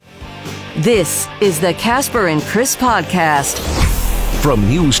This is the Casper and Chris podcast. From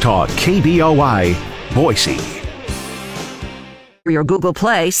News Talk KBOI, Boise. For your Google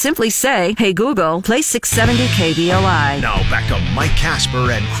Play, simply say, "Hey Google, play 670 KBOI." Now back to Mike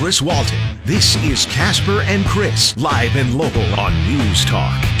Casper and Chris Walton. This is Casper and Chris, live and local on News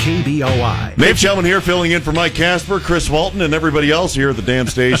Talk KBOI. Dave Shellman here, filling in for Mike Casper, Chris Walton, and everybody else here at the damn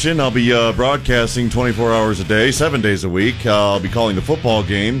station. I'll be broadcasting 24 hours a day, 7 days a week. I'll be calling the football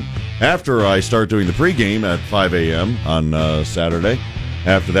game after I start doing the pregame at 5 a.m. on Saturday.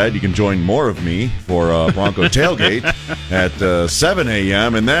 After that, you can join more of me for Bronco Tailgate at 7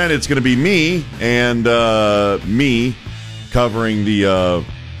 a.m. And then it's going to be me and me covering the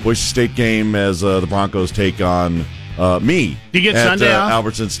Boise State game as the Broncos take on me. Do you get at, Sunday off?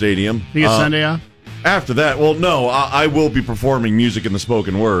 Albertson Stadium. Do you get Sunday off? After that, well, no, I will be performing music in the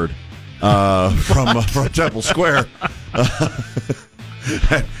spoken word from Temple Square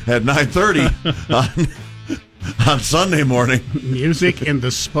at 9:30 on Sunday morning. Music in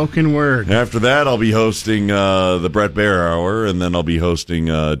the spoken word. After that, I'll be hosting the Brett Baer Hour, and then I'll be hosting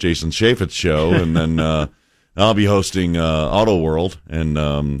Jason Chaffetz's show, and then I'll be hosting Auto World, and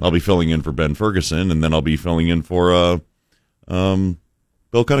I'll be filling in for Ben Ferguson, and then I'll be filling in for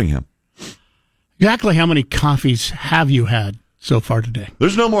Bill Cunningham. Exactly how many coffees have you had so far today?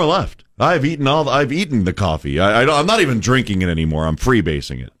 There's no more left. I've eaten the coffee. I'm not even drinking it anymore. I'm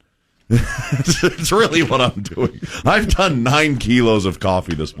freebasing it. It's really what I'm doing. I've done 9 kilos of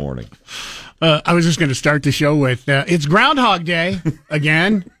coffee this morning. I was just going to start the show with, it's Groundhog Day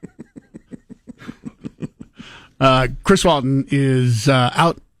again. Chris Walton is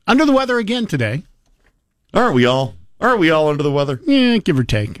out under the weather again today. Aren't we all? Aren't we all under the weather? Yeah, give or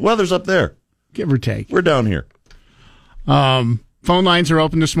take. Weather's up there. Give or take. We're down here. Phone lines are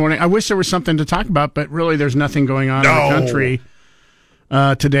open this morning. I wish there was something to talk about, but really there's nothing going on in the country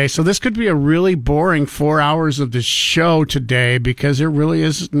today. So this could be a really boring 4 hours of the show today because there really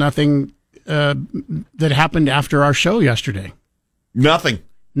is nothing that happened after our show yesterday. Nothing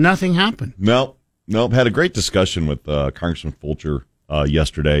happened. Nope. Had a great discussion with Congressman Fulcher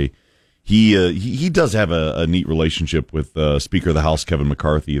yesterday. He does have a neat relationship with Speaker of the House Kevin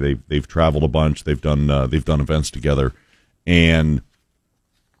McCarthy. They've traveled a bunch. They've done events together, and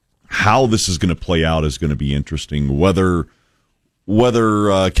how this is going to play out is going to be interesting. Whether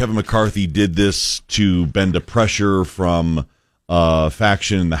Kevin McCarthy did this to bend a pressure from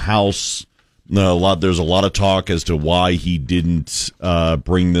faction in the House. There's a lot of talk as to why he didn't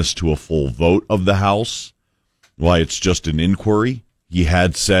bring this to a full vote of the House, why it's just an inquiry. He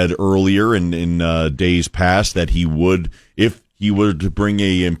had said earlier in days past that he would, if he were to bring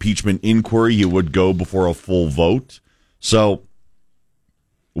a impeachment inquiry, he would go before a full vote. So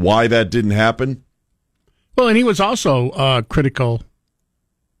why that didn't happen? Well, and he was also critical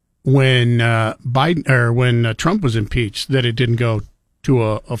when when Trump was impeached that it didn't go to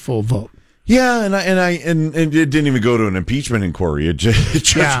a full vote. Yeah, and it didn't even go to an impeachment inquiry. It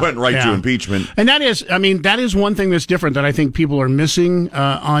just went right to impeachment. And that is one thing that's different that I think people are missing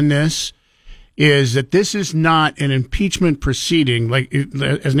on this, is that this is not an impeachment proceeding. Like,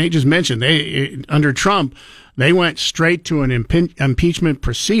 as Nate just mentioned, under Trump, they went straight to an impeachment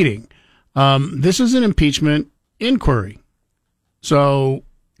proceeding. This is an impeachment inquiry. So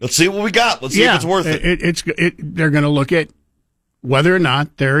let's see what we got. Let's see if it's worth it. They're going to look at whether or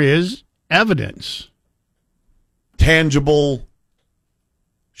not there is evidence. Tangible,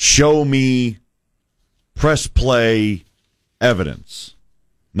 show me, press play evidence.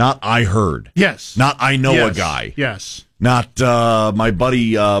 Not I heard. Yes. Not I know a guy. Yes. Not my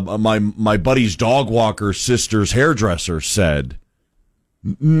buddy, my buddy's dog walker sister's hairdresser said.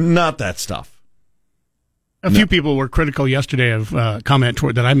 Not that stuff. A few people were critical yesterday of comment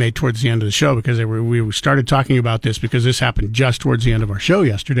that I made towards the end of the show because we started talking about this because this happened just towards the end of our show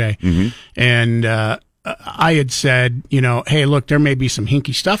yesterday. Mm-hmm. And I had said, hey, look, there may be some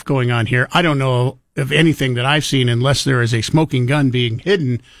hinky stuff going on here. I don't know of anything that I've seen unless there is a smoking gun being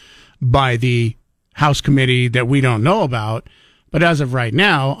hidden by the House committee that we don't know about. But as of right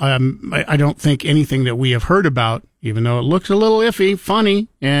now, I don't think anything that we have heard about, even though it looks a little iffy, funny,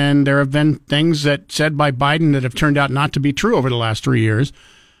 and there have been things that said by Biden that have turned out not to be true over the last 3 years,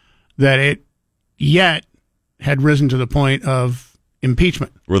 that it yet had risen to the point of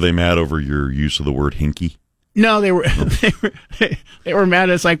impeachment. Were they mad over your use of the word hinky? No, they were they were mad.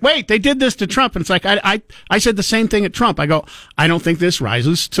 It's like, wait, they did this to Trump. And it's like, I said the same thing at Trump. I go, I don't think this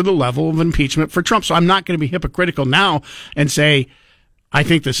rises to the level of impeachment for Trump. So I'm not going to be hypocritical now and say I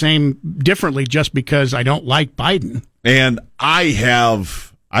think the same differently just because I don't like Biden. And I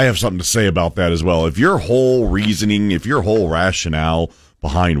have something to say about that as well. If your whole reasoning, if your whole rationale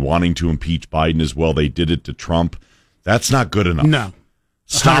behind wanting to impeach Biden as well. They did it to Trump. That's not good enough. No.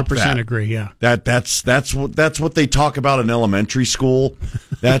 Stop 100% that. agree, yeah. That's what they talk about in elementary school.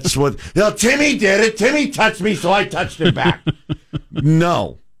 That's what Timmy did it. Timmy touched me, so I touched him back.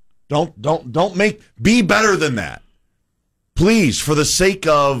 No. Don't be better than that. Please, for the sake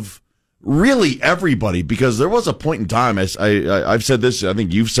of really everybody, because there was a point in time, I've said this, I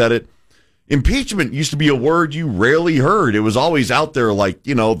think you've said it, impeachment used to be a word you rarely heard. It was always out there like,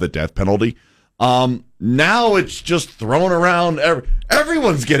 the death penalty. Now it's just thrown around.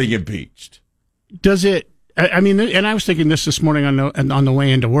 Everyone's getting impeached. Does it, and I was thinking this morning on the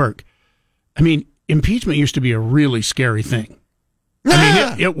way into work. I mean, impeachment used to be a really scary thing.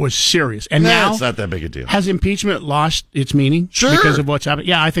 It was serious. And now it's not that big a deal. Has impeachment lost its meaning? Sure. Because of what's happened?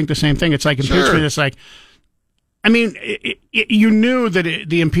 Yeah, I think the same thing. It's like impeachment. Sure. It's like, you knew that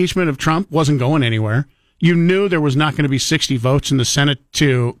the impeachment of Trump wasn't going anywhere. You knew there was not going to be 60 votes in the Senate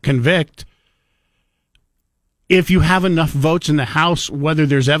to convict. If you have enough votes in the House, whether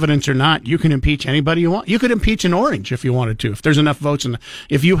there's evidence or not, you can impeach anybody you want. You could impeach an orange if you wanted to. If there's enough votes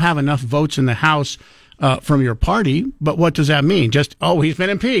if you have enough votes in the House from your party, but what does that mean? Just, he's been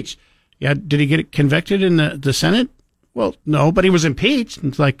impeached. Yeah, did he get convicted in the Senate? Well, no, but he was impeached.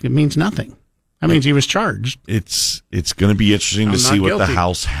 It's like, it means nothing. That means he was charged. It's going to be interesting to see what the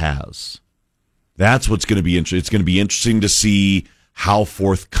House has. That's what's going to be interesting. It's going to be interesting to see how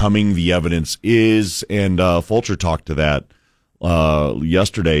forthcoming the evidence is, and Fulcher talked to that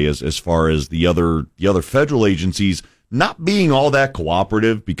yesterday as far as the other federal agencies not being all that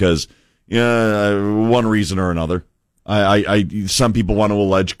cooperative because one reason or another. Some people want to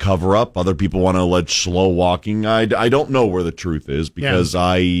allege cover up, other people want to allege slow walking. I don't know where the truth is because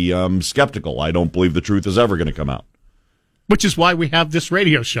I am skeptical. I don't believe the truth is ever going to come out. Which is why we have this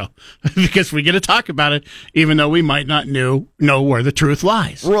radio show, because we get to talk about it, even though we might not know where the truth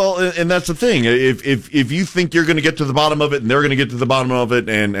lies. Well, and that's the thing. If you think you're going to get to the bottom of it, and they're going to get to the bottom of it,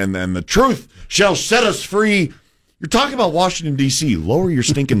 and the truth shall set us free, you're talking about Washington D.C. Lower your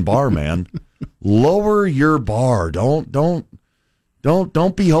stinking bar, man. Lower your bar. Don't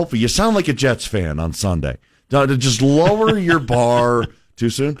be hopeful. You sound like a Jets fan on Sunday. Just lower your bar. Too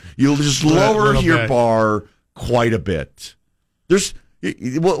soon. You'll just lower your bar quite a bit.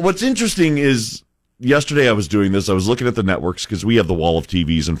 What's interesting is yesterday I was doing this. I was looking at the networks because we have the wall of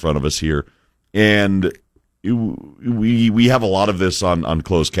TVs in front of us here, and we have a lot of this on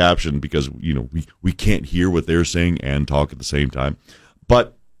closed caption because we can't hear what they're saying and talk at the same time.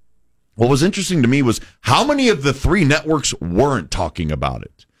 But what was interesting to me was how many of the three networks weren't talking about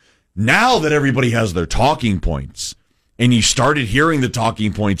it. Now that everybody has their talking points, and you started hearing the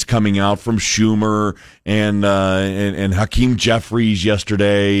talking points coming out from Schumer and Hakeem Jeffries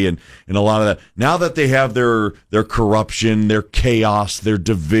yesterday, and a lot of that. Now that they have their corruption, their chaos, their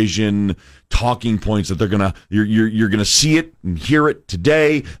division talking points that you're gonna see it and hear it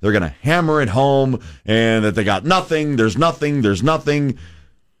today. They're gonna hammer it home, and that they got nothing. There's nothing.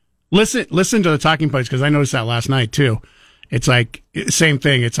 Listen to the talking points, because I noticed that last night too. It's like, same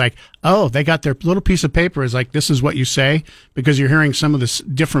thing. It's like, they got their little piece of paper is like, this is what you say, because you're hearing some of the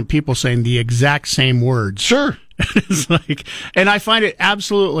different people saying the exact same words. Sure. It's like, and I find it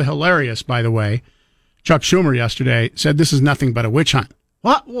absolutely hilarious, by the way. Chuck Schumer yesterday said this is nothing but a witch hunt.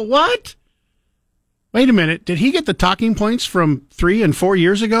 What? Wait a minute. Did he get the talking points from 3 and 4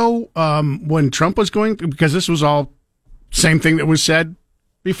 years ago when Trump was going? Because this was all same thing that was said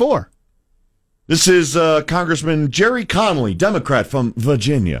before. This is Congressman Jerry Connolly, Democrat from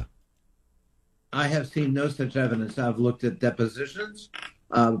Virginia. I have seen no such evidence. I've looked at depositions,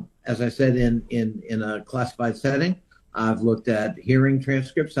 as I said, in a classified setting. I've looked at hearing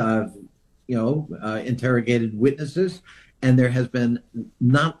transcripts. I've, interrogated witnesses, and there has been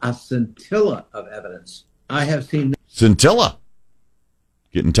not a scintilla of evidence. I have seen scintilla.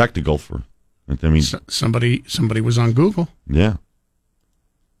 Getting technical for. I mean, somebody was on Google. Yeah.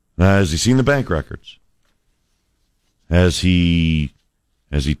 Has he seen the bank records? Has he?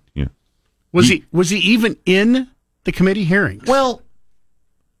 Was he even in the committee hearings? Well,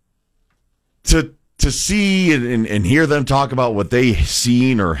 to see and hear them talk about what they've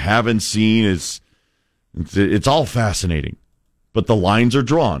seen or haven't seen it's all fascinating, but the lines are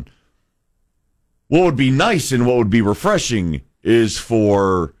drawn. What would be nice and what would be refreshing is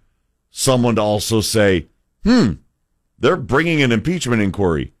for someone to also say, they're bringing an impeachment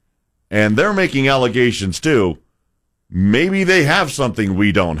inquiry. And they're making allegations, too. Maybe they have something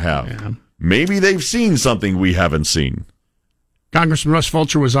we don't have. Yeah. Maybe they've seen something we haven't seen. Congressman Russ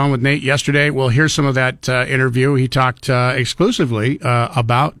Fulcher was on with Nate yesterday. We'll hear some of that interview. He talked exclusively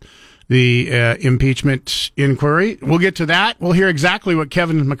about the impeachment inquiry. We'll get to that. We'll hear exactly what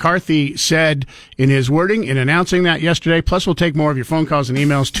Kevin McCarthy said in his wording in announcing that yesterday. Plus, we'll take more of your phone calls and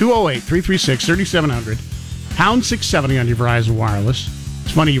emails. 208-336-3700, pound 670 on your Verizon Wireless.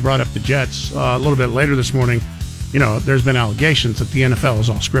 It's funny you brought up the Jets. A little bit later this morning, there's been allegations that the NFL is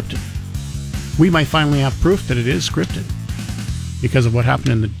all scripted. We might finally have proof that it is scripted because of what happened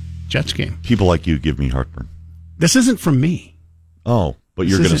in the Jets game. People like you give me heartburn. This isn't from me. Oh, but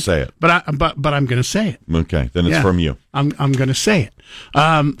you're going to say it. But I'm going to say it. Okay, then it's from you. I'm going to say it.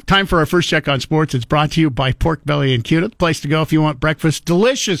 Time for our first check on sports. It's brought to you by Pork Belly and Cuda, the place to go if you want breakfast.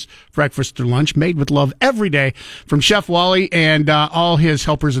 Delicious breakfast or lunch made with love every day from Chef Wally and all his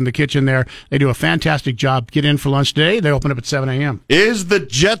helpers in the kitchen there. They do a fantastic job. Get in for lunch today. They open up at 7 a.m. Is the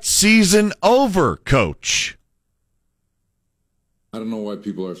Jets season over, Coach? I don't know why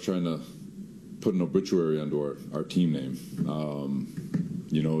people are trying to put an obituary onto our team name.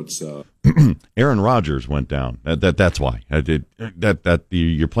 It's Aaron Rodgers went down. That's why.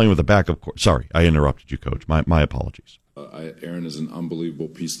 You're playing with a backup. Sorry, I interrupted you, Coach. My apologies. Aaron is an unbelievable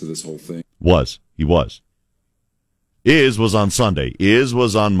piece to this whole thing. He was. Is was on Sunday. Is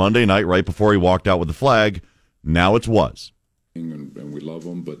was on Monday night right before he walked out with the flag. Now it's was. And we love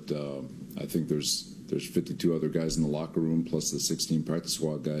him, but I think there's 52 other guys in the locker room, plus the 16 practice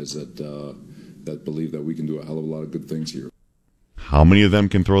squad guys that believe that we can do a hell of a lot of good things here. How many of them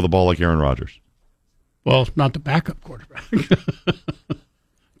can throw the ball like Aaron Rodgers? Well, not the backup quarterback.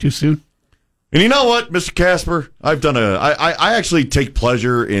 Too soon. And you know what, Mr. Casper? I actually take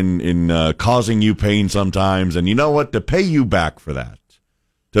pleasure in causing you pain sometimes, and you know what? To pay you back for that.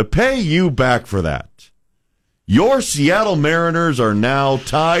 Your Seattle Mariners are now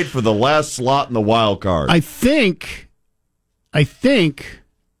tied for the last slot in the wild card. I think.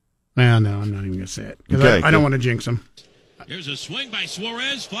 Well, no, I'm not even going to say it because I don't want to jinx them. Here's a swing by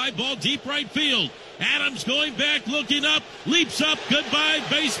Suarez, fly ball deep right field. Adams going back, looking up, leaps up, goodbye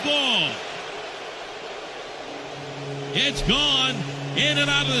baseball. It's gone, in and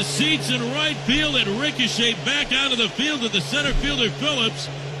out of the seats in right field, and ricocheted back out of the field to the center fielder Phillips.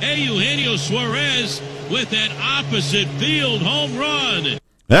 Eugenio Suarez with an opposite field home run.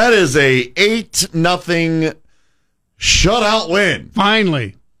 That is a 8-0 shutout win.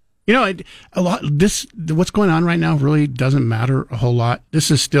 Finally. What's going on right now really doesn't matter a whole lot.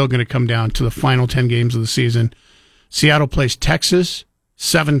 This is still going to come down to the final 10 games of the season. Seattle plays Texas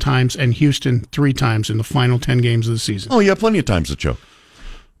 7 times and Houston 3 times in the final 10 games of the season. Oh, you have plenty of times to choke.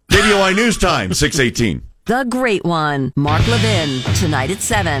 KBOI News Time, 6:18. The Great One, Mark Levin, tonight at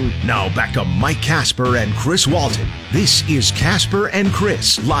 7. Now back to Mike Casper and Chris Walton. This is Casper and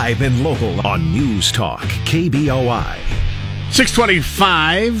Chris, live and local on News Talk, KBOI.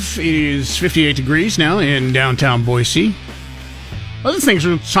 6:25 is 58 degrees now in downtown Boise. Other things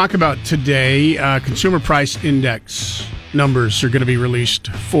we'll talk about today, consumer price index numbers are going to be released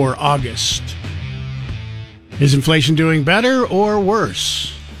for August. Is inflation doing better or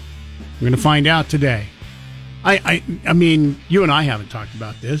worse? We're going to find out today. I mean, you and I haven't talked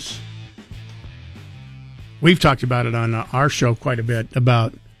about this. We've talked about it on our show quite a bit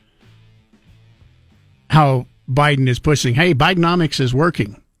about how Biden is pushing, hey, Bidenomics is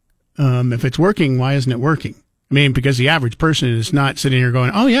working. If it's working, why isn't it working? I mean, because the average person is not sitting here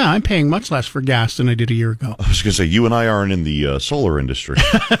going, oh, yeah, I'm paying much less for gas than I did a year ago. I was going to say, you and I aren't in the solar industry.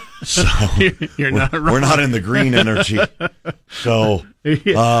 So You're not wrong. We're not in the green energy. So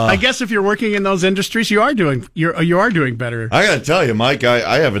I guess if you're working in those industries, you are doing better. I got to tell you, Mike,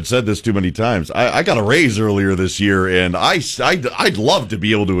 I haven't said this too many times. I got a raise earlier this year, and I'd love to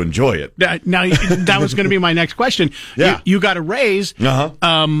be able to enjoy it. Now, that was going to be my next question. Yeah. You got a raise.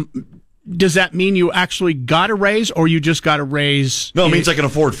 Uh-huh. Does that mean you actually got a raise, or you just got a raise? No, it means I can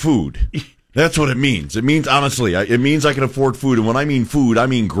afford food. That's what it means. It means, honestly, it means I can afford food. And when I mean food, I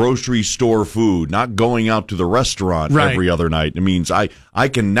mean grocery store food, not going out to the restaurant every other night. It means I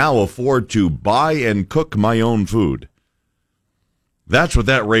can now afford to buy and cook my own food. That's what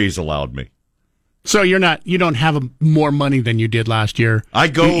that raise allowed me. So you don't have more money than you did last year. I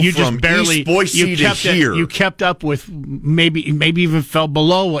go you from just barely, East Boise to here. You kept up with maybe even fell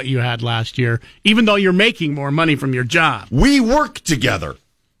below what you had last year, even though you're making more money from your job. We work together.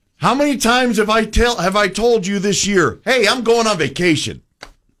 How many times have I told you this year, hey, I'm going on vacation?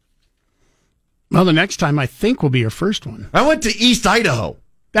 Well, the next time I think will be your first one. I went to East Idaho.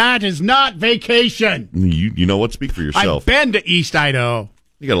 That is not vacation. You know what? Speak for yourself. I've been to East Idaho.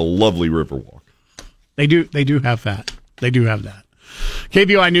 You got a lovely river walk. They do have that. They do have that.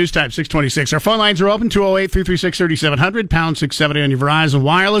 KBOI News Time, 626. Our phone lines are open, 208-336-3700, pound 670 on your Verizon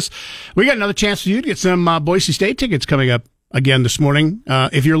Wireless. We got another chance for you to get some Boise State tickets coming up again this morning.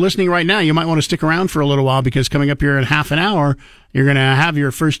 If you're listening right now, you might want to stick around for a little while because coming up here in half an hour, you're going to have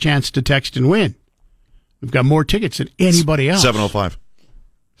your first chance to text and win. We've got more tickets than anybody else. 7:05.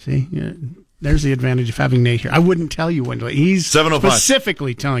 See, yeah, there's the advantage of having Nate here. I wouldn't tell you when to listen. He's 7:05.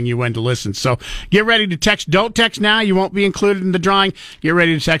 specifically telling you when to listen. So get ready to text. Don't text now. You won't be included in the drawing. Get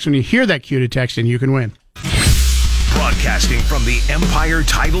ready to text when you hear that cue to text, and you can win. Broadcasting from the Empire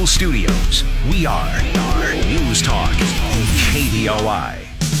Title Studios, we are News Talk, KBOI.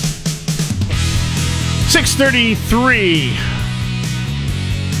 6:33.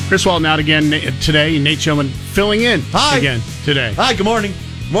 Chris Walton out again today. Nate Showman filling in again today. Hi, good morning.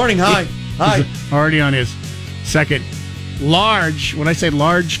 Morning, hi. Hi. Already on his second large, when I say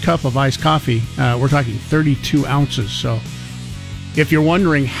large cup of iced coffee, we're talking 32 ounces. So if you're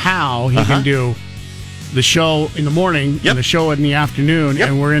wondering how he can do the show in the morning and the show in the afternoon,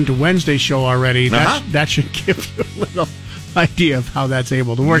 and we're into Wednesday's show already, that should give you a little idea of how that's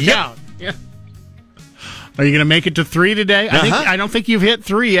able to work out. Yeah. Are you going to make it to 3 today? I don't think you've hit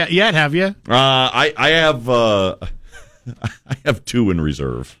 3 yet, have you? I have I have 2 in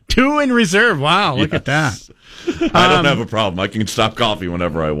reserve. 2 in reserve. Wow, look at that. I don't have a problem. I can stop coffee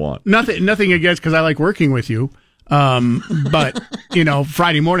whenever I want. Nothing against, because I like working with you. But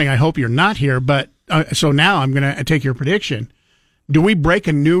Friday morning, I hope you're not here. But so now I'm going to take your prediction. Do we break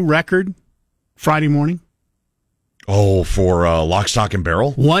a new record Friday morning? Oh, for Lock, Stock, and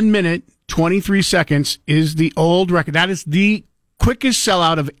Barrel? 1 minute, 23 seconds is the old record. That is the quickest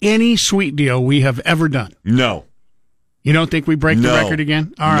sellout of any sweet deal we have ever done. No. You don't think we break the record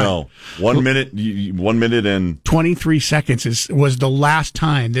again? All right. No. 1 minute, 1 minute and 23 seconds was the last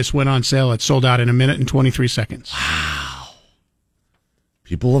time this went on sale. It sold out in 1 minute and 23 seconds. Wow.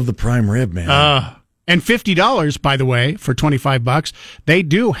 People love the prime rib, man. And $50, by the way, for $25. They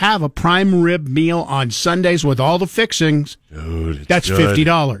do have a prime rib meal on Sundays with all the fixings. Dude, that's good.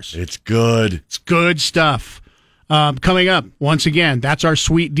 $50. It's good. It's good stuff. Coming up, once again, that's our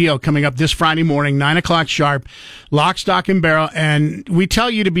sweet deal coming up this Friday morning, 9 o'clock sharp, Lock, Stock, and Barrel. And we tell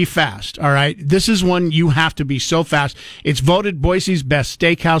you to be fast, all right? This is one you have to be so fast. It's voted Boise's best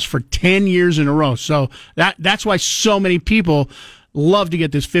steakhouse for 10 years in a row. So that's why so many people love to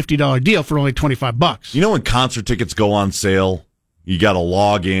get this $50 deal for only $25. You know when concert tickets go on sale, you got to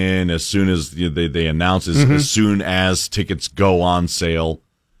log in as soon as they announce as soon as tickets go on sale.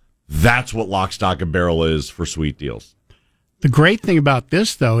 That's what Lock, Stock, and Barrel is for sweet deals. The great thing about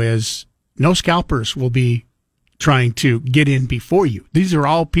this, though, is no scalpers will be trying to get in before you. These are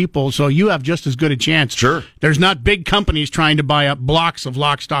all people, so you have just as good a chance. Sure. There's not big companies trying to buy up blocks of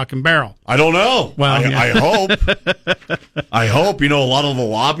Lock, Stock, and Barrel. I don't know. Well, I hope. I hope. A lot of the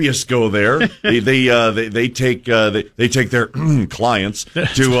lobbyists go there. They take their clients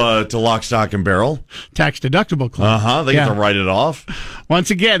to Lock, Stock, and Barrel. Tax deductible clients. They get to write it off. Once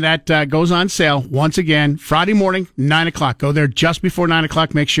again, that goes on sale. Once again, Friday morning, 9 o'clock. Go there just before 9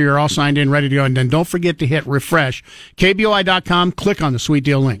 o'clock. Make sure you're all signed in, ready to go. And then don't forget to hit refresh. KBOI.com. Click on the sweet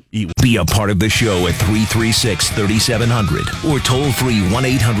deal link. Be a part of the show at 336-3700 or toll free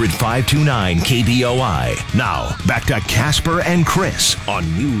 1-800-529-KBOI. Now, back to Casper and Chris on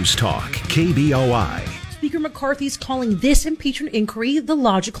News Talk, KBOI. Speaker McCarthy's calling this impeachment inquiry the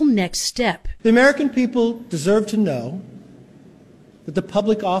logical next step. The American people deserve to know that the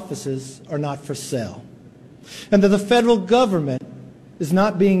public offices are not for sale, and that the federal government is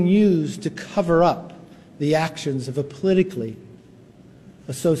not being used to cover up the actions of a politically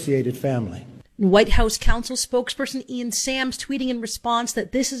associated family. White House counsel spokesperson Ian Sams tweeting in response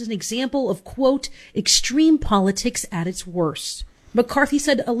that this is an example of, quote, extreme politics at its worst. McCarthy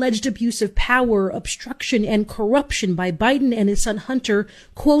said alleged abuse of power, obstruction, and corruption by Biden and his son Hunter,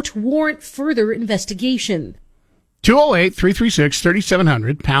 quote, warrant further investigation.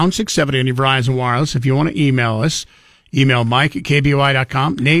 208-336-3700, pound 670 on your Verizon Wireless. If you want to email us, email Mike at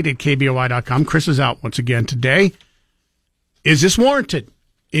KBOI.com, Nate at KBOI.com. Chris is out once again today. Is this warranted,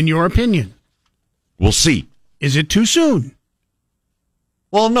 in your opinion? We'll see. Is it too soon?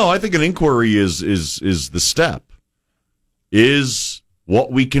 Well, no, I think an inquiry is the step. Is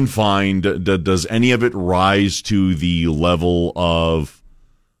what we can find, does any of it rise to the level of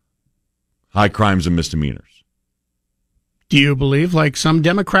high crimes and misdemeanors? Do you believe, like some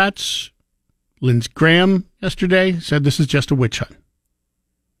Democrats, Lindsey Graham yesterday said this is just a witch hunt?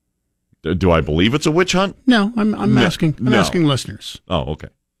 Do I believe it's a witch hunt? No, I'm asking. I'm asking listeners. Oh, okay.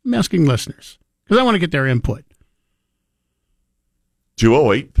 I'm asking listeners because I want to get their input.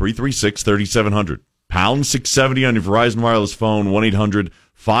 208-336-3700. Pound 670 on your Verizon Wireless phone,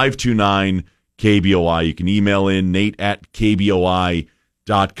 1-800-529-KBOI. You can email in Nate at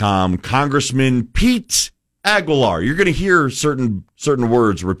KBOI.com. Congressman Pete Aguilar. You're going to hear certain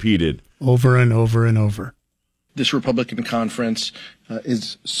words repeated over and over and over. This Republican conference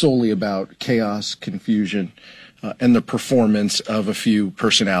is solely about chaos, confusion, and the performance of a few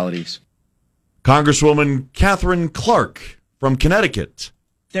personalities. Congresswoman Catherine Clark from Connecticut.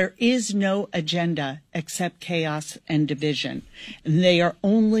 There is no agenda except chaos and division. They are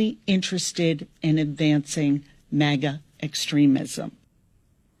only interested in advancing MAGA extremism.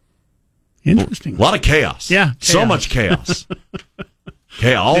 Interesting. A lot of chaos. Yeah. So much chaos.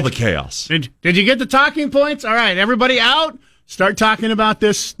 All the chaos. Did you get the talking points? All right, everybody out. Start talking about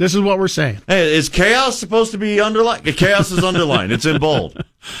this. This is what we're saying. Hey, is chaos supposed to be underlined? Chaos is underlined. It's in bold.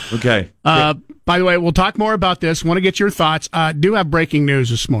 Okay. By the way, we'll talk more about this. Want to get your thoughts. Do have breaking news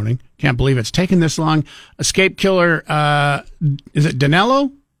this morning. Can't believe it's taken this long. Escape killer, is it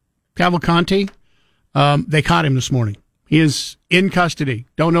Danilo Cavalcanti? They caught him this morning. He is in custody.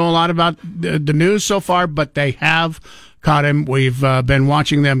 Don't know a lot about the news so far, but they have caught him. We've been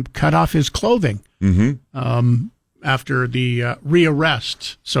watching them cut off his clothing after the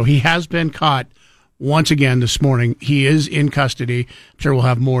rearrest. So he has been caught once again this morning. He is in custody. I'm sure we'll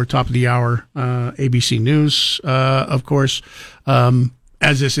have more top of the hour ABC News, of course,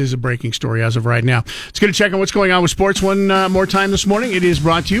 as this is a breaking story as of right now. Let's get a check on what's going on with sports one more time this morning. It is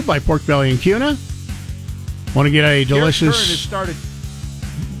brought to you by Pork Belly and Cuna. Want to get a delicious...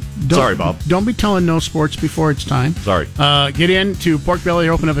 Sorry, Bob. Don't be telling no sports before it's time. Sorry. Get in to Pork Belly.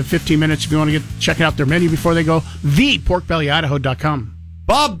 Open up in 15 minutes if you want to check out their menu before they go. ThePorkBellyIdaho.com.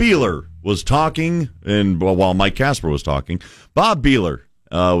 Bob Beeler was talking, and while Mike Casper was talking, Bob Beeler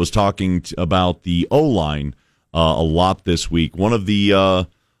was talking about the O-line a lot this week. One of the,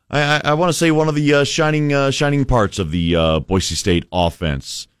 I want to say one of the shining parts of the Boise State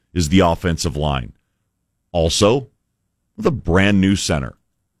offense is the offensive line. Also, the brand new center.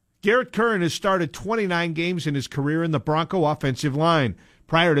 Garrett Curran has started 29 games in his career in the Bronco offensive line.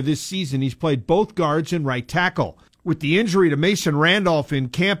 Prior to this season, he's played both guards and right tackle. With the injury to Mason Randolph in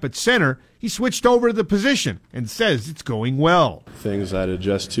camp at center, he switched over to the position and says it's going well. Things I'd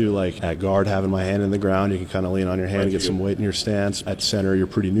adjust to, like at guard, having my hand in the ground, you can kind of lean on your hand and get some weight in your stance. At center, you're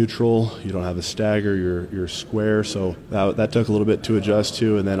pretty neutral. You don't have a stagger. You're square. So that took a little bit to adjust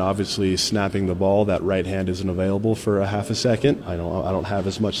to. And then obviously snapping the ball, that right hand isn't available for a half a second. I don't have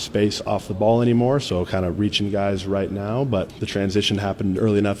as much space off the ball anymore, so kind of reaching guys right now. But the transition happened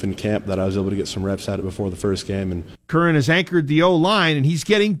early enough in camp that I was able to get some reps at it before the first game. And Curran has anchored the O-line, and he's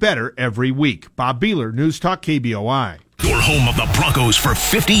getting better every week. Bob Beeler, News Talk KBOI. Your home of the Broncos for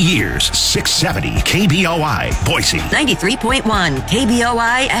 50 years. 670 KBOI, Boise. 93.1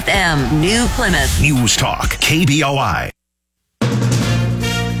 KBOI FM, New Plymouth. News Talk KBOI.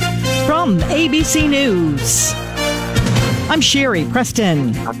 From ABC News, I'm Sherry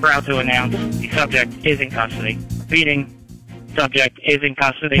Preston. I'm proud to announce the subject is in custody. Beating subject is in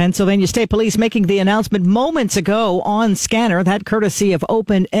custody. Pennsylvania State Police making the announcement moments ago on Scanner, that courtesy of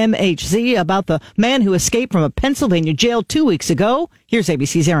Open MHZ, about the man who escaped from a Pennsylvania jail 2 weeks ago. Here's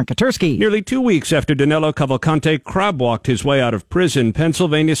ABC's Aaron Katursky. Nearly 2 weeks after Danilo Cavalcante crab-walked his way out of prison,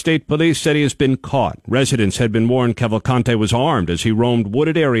 Pennsylvania State Police said he has been caught. Residents had been warned Cavalcante was armed as he roamed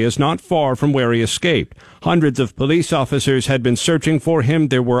wooded areas not far from where he escaped. Hundreds of police officers had been searching for him.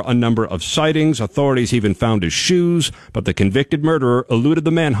 There were a number of sightings. Authorities even found his shoes, but the convicted murderer eluded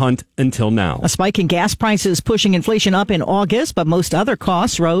the manhunt until now. A spike in gas prices pushing inflation up in August, but most other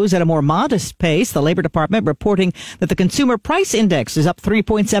costs rose at a more modest pace. The Labor Department reporting that the Consumer Price Index is up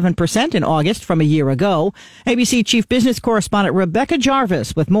 3.7% in August from a year ago. ABC Chief Business Correspondent Rebecca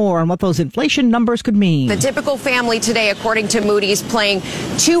Jarvis with more on what those inflation numbers could mean. The typical family today, according to Moody's, paying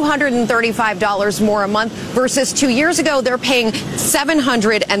 $235 more a month versus 2 years ago, they're paying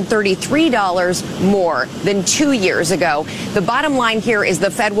 $733 more than 2 years ago. The bottom line here is the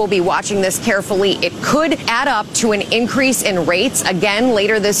Fed will be watching this carefully. It could add up to an increase in rates again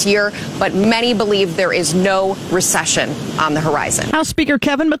later this year, but many believe there is no recession on the horizon. House Speaker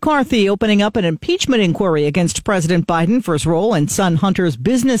Kevin McCarthy opening up an impeachment inquiry against President Biden for his role in son Hunter's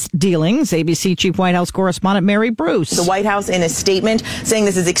business dealings. ABC Chief White House Correspondent Mary Bruce. The White House in a statement saying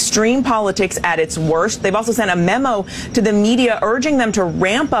this is extreme politics at its worst. They've also sent a memo to the media urging them to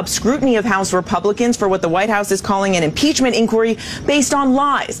ramp up scrutiny of House Republicans for what the White House is calling an impeachment inquiry based on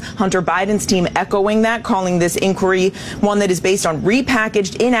lies. Hunter Biden's team echoing that, calling this inquiry one that is based on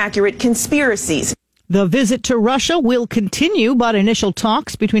repackaged, inaccurate conspiracies. The visit to Russia will continue, but initial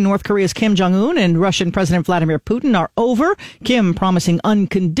talks between North Korea's Kim Jong-un and Russian President Vladimir Putin are over. Kim promising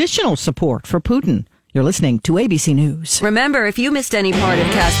unconditional support for Putin. You're listening to ABC News. Remember, if you missed any part of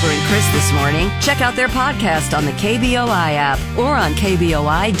Casper and Chris this morning, check out their podcast on the KBOI app or on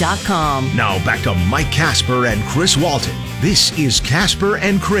KBOI.com. Now back to Mike Casper and Chris Walton. This is Casper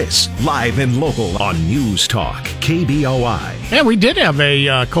and Chris, live and local on News Talk, KBOI. Yeah, we did have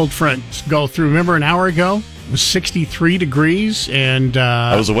a cold front go through. Remember an hour ago? It was 63 degrees, and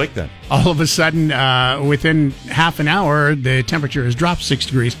I was awake then. All of a sudden, within half an hour, the temperature has dropped 6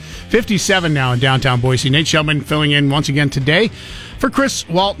 degrees. 57 now in downtown Boise. Nate Shellman filling in once again today for Chris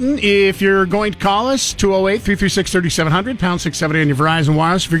Walton. If you're going to call us, 208-336-3700, pound 670 on your Verizon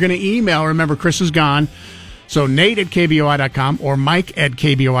Wireless. If you're going to email, remember Chris is gone. So Nate at KBOI.com or Mike at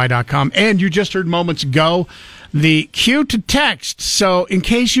KBOI.com. And you just heard moments ago the cue to text. So in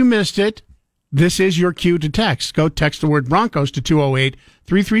case you missed it, this is your cue to text. Go text the word Broncos to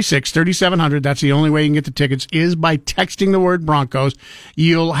 208-336-3700. That's the only way you can get the tickets is by texting the word Broncos.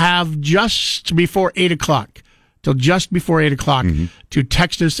 You'll have just before 8 o'clock, till just before 8 o'clock to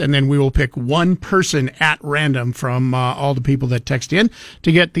text us, and then we will pick one person at random from all the people that text in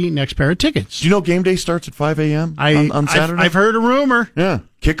to get the next pair of tickets. Do you know game day starts at 5 a.m. on Saturday? I've heard a rumor. Yeah.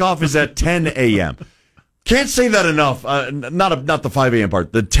 Kickoff is at 10 a.m. Can't say that enough. Not the 5 a.m.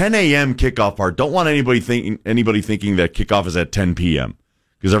 part. The 10 a.m. kickoff part. Don't want anybody thinking that kickoff is at 10 p.m.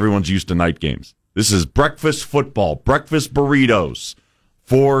 because everyone's used to night games. This is breakfast football, breakfast burritos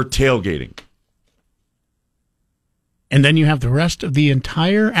for tailgating. And then you have the rest of the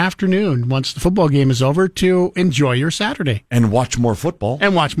entire afternoon once the football game is over to enjoy your Saturday. And watch more football.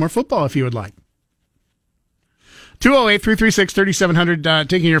 If you would like. 208-336-3700,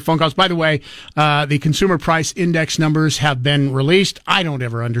 taking your phone calls. By the way, the consumer price index numbers have been released. I don't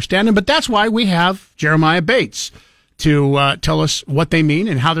ever understand them, but that's why we have Jeremiah Bates to tell us what they mean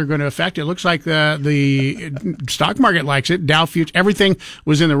and how they're going to affect it. It looks like the stock market likes it. Dow future, everything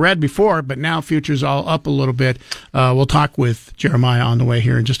was in the red before, but now futures all up a little bit. We'll talk with Jeremiah on the way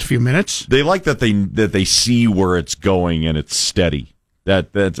here in just a few minutes. They like that they see where it's going and it's steady.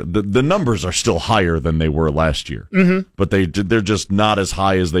 The numbers are still higher than they were last year, but they're just not as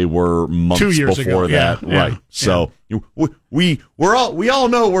high as they were months 2 years before ago. that, Yeah, right? So we all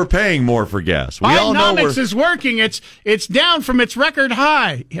know we're paying more for gas. We all know Bidenomics is working. It's down from its record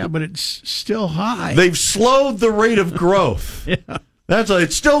high. Yeah, but it's still high. They've slowed the rate of growth.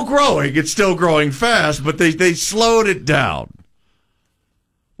 It's still growing. It's still growing fast, but they slowed it down.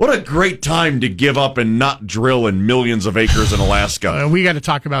 What a great time to give up and not drill in millions of acres in Alaska. We got to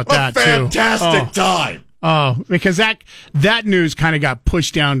talk about that, too. Fantastic time. Oh, because that news kind of got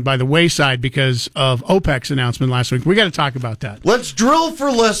pushed down by the wayside because of OPEC's announcement last week. We got to talk about that. Let's drill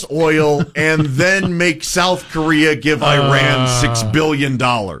for less oil and then make South Korea give Iran $6 billion.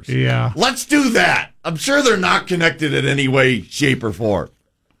 Yeah. Let's do that. I'm sure they're not connected in any way, shape, or form.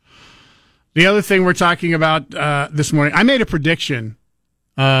 The other thing we're talking about this morning, I made a prediction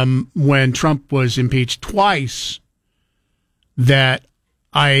when Trump was impeached twice that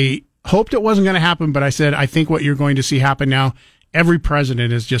I hoped it wasn't going to happen, but I said, I think what you're going to see happen now, every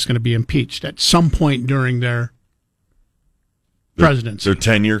president is just going to be impeached at some point during their presidency. Their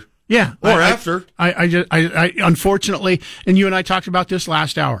tenure? Yeah. Or after. I unfortunately, and you and I talked about this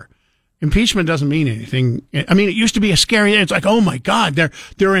last hour, impeachment doesn't mean anything. I mean, it used to be a scary thing. It's like, oh my God,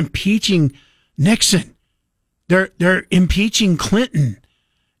 they're impeaching Nixon. They're impeaching Clinton.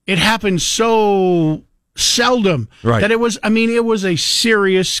 It happened so seldom that it was a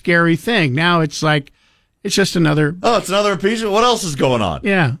serious, scary thing. Now it's like, it's just another. Oh, it's another impeachment. What else is going on?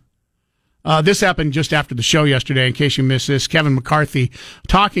 Yeah. This happened just after the show yesterday. In case you missed this, Kevin McCarthy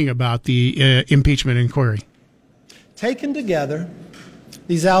talking about the impeachment inquiry. Taken together,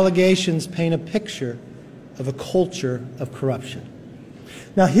 these allegations paint a picture of a culture of corruption.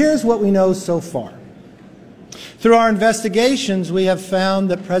 Now, here's what we know so far. Through our investigations, we have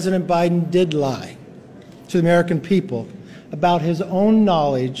found that President Biden did lie to the American people about his own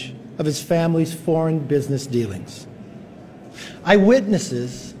knowledge of his family's foreign business dealings.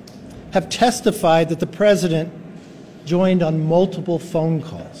 Eyewitnesses have testified that the president joined on multiple phone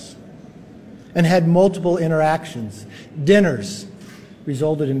calls and had multiple interactions. Dinners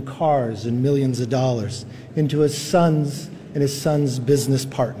resulted in cars and millions of dollars into his son's and his son's business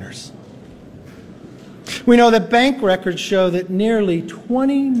partners. We know that bank records show that nearly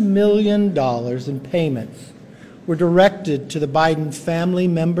 $20 million in payments were directed to the Biden family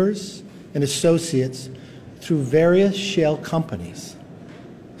members and associates through various shell companies.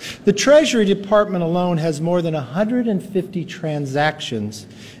 The Treasury Department alone has more than 150 transactions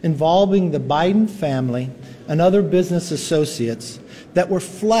involving the Biden family and other business associates that were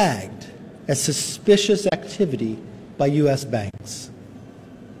flagged as suspicious activity by U.S. banks.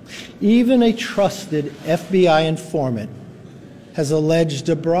 Even a trusted FBI informant has alleged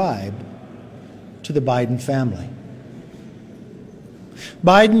a bribe to the Biden family.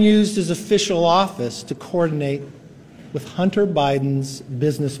 Biden used his official office to coordinate with Hunter Biden's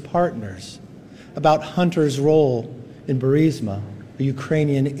business partners about Hunter's role in Burisma, a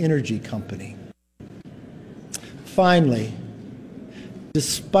Ukrainian energy company. Finally,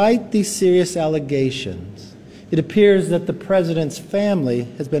 despite these serious allegations, it appears that the president's family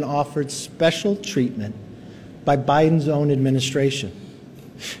has been offered special treatment by Biden's own administration,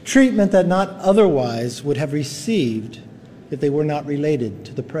 treatment that not otherwise would have received if they were not related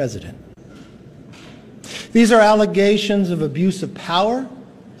to the president. These are allegations of abuse of power,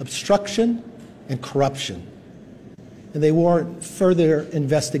 obstruction, and corruption, and they warrant further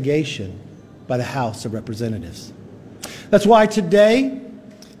investigation by the House of Representatives. That's why today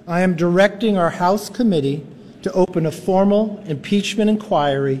I am directing our House committee to open a formal impeachment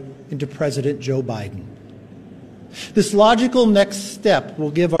inquiry into President Joe Biden. This logical next step will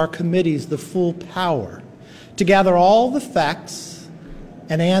give our committees the full power to gather all the facts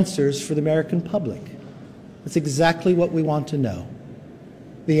and answers for the American public. That's exactly what we want to know,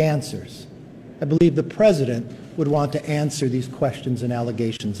 the answers. I believe the president would want to answer these questions and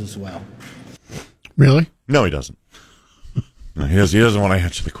allegations as well. Really? No, he doesn't. No, he doesn't want to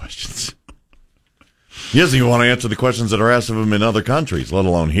answer the questions. He doesn't even want to answer the questions that are asked of him in other countries, let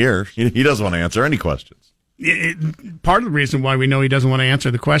alone here. He doesn't want to answer any questions. Part of the reason why we know he doesn't want to answer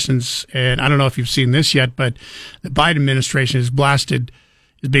the questions, and I don't know if you've seen this yet, but the Biden administration is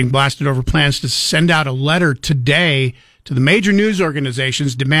being blasted over plans to send out a letter today to the major news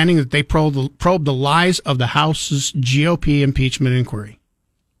organizations demanding that they probe the lies of the House's GOP impeachment inquiry.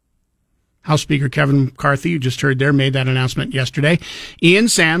 House Speaker Kevin McCarthy, you just heard there, made that announcement yesterday. Ian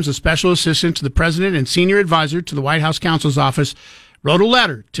Sams, a special assistant to the president and senior advisor to the White House counsel's office, wrote a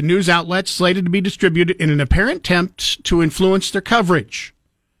letter to news outlets slated to be distributed in an apparent attempt to influence their coverage.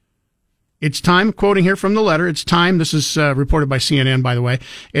 It's time, quoting here from the letter, it's time, this is reported by CNN, by the way,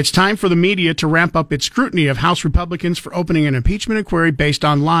 it's time for the media to ramp up its scrutiny of House Republicans for opening an impeachment inquiry based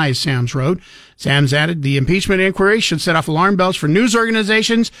on lies, Sams wrote. Sams added, the impeachment inquiry should set off alarm bells for news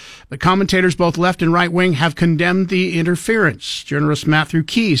organizations, but commentators both left and right wing have condemned the interference. Journalist Matthew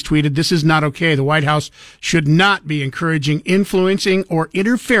Keyes tweeted, this is not okay. The White House should not be encouraging, influencing, or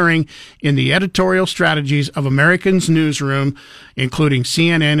interfering in the editorial strategies of Americans' newsroom, including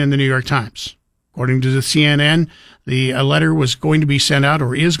CNN and the New York Times. According to the CNN, the letter was going to be sent out,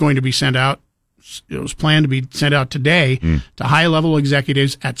 or is going to be sent out. It was planned to be sent out today to high-level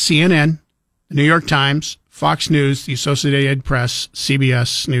executives at CNN, the New York Times, Fox News, the Associated Press,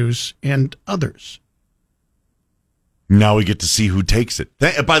 CBS News, and others. Now we get to see who takes it.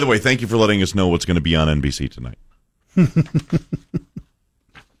 By the way, thank you for letting us know what's going to be on NBC tonight.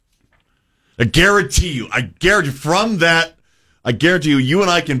 I guarantee you, you and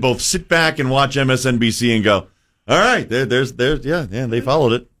I can both sit back and watch MSNBC and go, all right, there's, they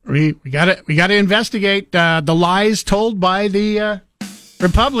followed it. We got to investigate the lies told by the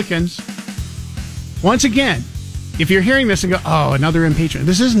Republicans. Once again, if you're hearing this and go, oh, another impeachment.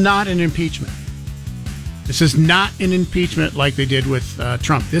 This is not an impeachment. This is not an impeachment like they did with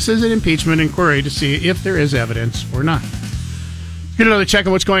Trump. This is an impeachment inquiry to see if there is evidence or not. Get another check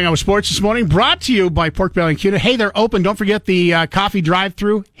on what's going on with sports this morning. Brought to you by Pork Belly and Cuda. Hey, they're open. Don't forget the coffee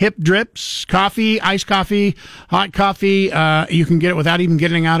drive-thru. Hip Drips coffee, iced coffee, hot coffee. You can get it without even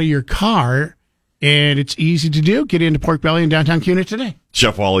getting out of your car. And it's easy to do. Get into Pork Belly in downtown Cuna today.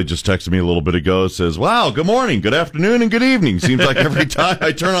 Chef Wally just texted me a little bit ago. Says, wow, good morning, good afternoon, and good evening. Seems like every time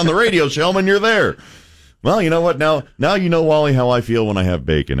I turn on the radio, Shellman, you're there. Well, you know what? Now you know, Wally, how I feel when I have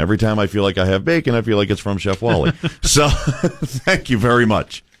bacon. Every time I feel like I have bacon, I feel like it's from Chef Wally. So thank you very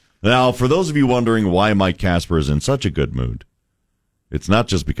much. Now, for those of you wondering why Mike Casper is in such a good mood, it's not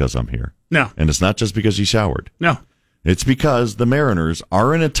just because I'm here. No. And it's not just because he showered. No. It's because the Mariners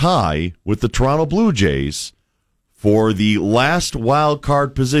are in a tie with the Toronto Blue Jays for the last wild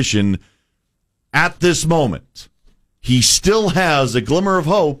card position at this moment. He still has a glimmer of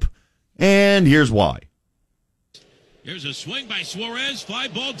hope, and here's why. Here's a swing by Suarez, fly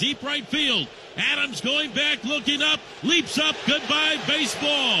ball deep right field. Adams going back, looking up, leaps up, goodbye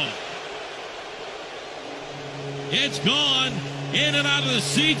baseball. It's gone. In and out of the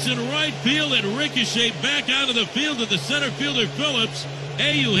seats in right field and ricochet back out of the field to the center fielder Phillips.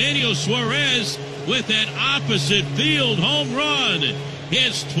 Eugenio Suarez with that opposite field home run.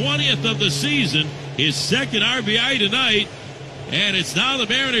 His 20th of the season, his second RBI tonight. And it's now the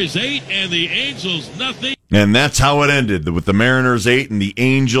Mariners 8 and the Angels nothing. And that's how it ended, with the Mariners 8 and the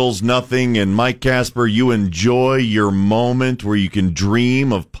Angels nothing. And Mike Casper, you enjoy your moment where you can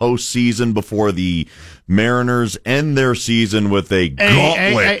dream of postseason before the Mariners end their season with a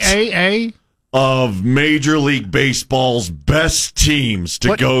gauntlet of Major League Baseball's best teams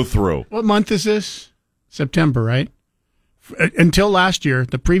to go through. What month is this? September, right? Until last year,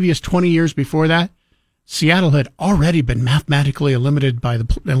 the previous 20 years before that, Seattle had already been mathematically eliminated in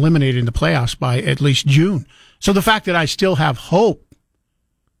the playoffs by at least June. So the fact that I still have hope,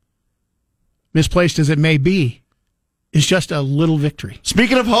 misplaced as it may be, is just a little victory.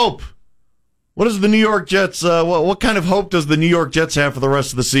 Speaking of hope, what does the New York Jets? What kind of hope does the New York Jets have for the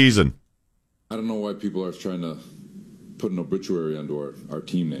rest of the season? I don't know why people are trying to put an obituary onto our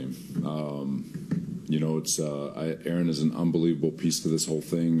team name. It's Aaron is an unbelievable piece to this whole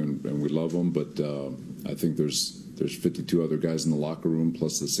thing, and we love him. But I think there's 52 other guys in the locker room,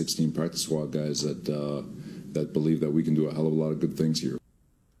 plus the 16 practice squad guys that believe that we can do a hell of a lot of good things here.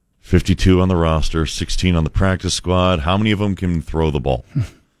 52 on the roster, 16 on the practice squad. How many of them can throw the ball?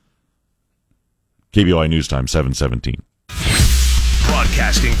 KBOI News Time, 7:17.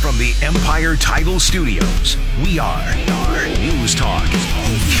 Broadcasting from the Empire Title Studios, we are News Talk,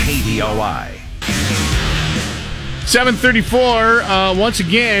 KBOI. 7:34. Once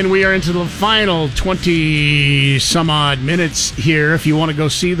again, we are into the final 20-some-odd minutes here. If you want to go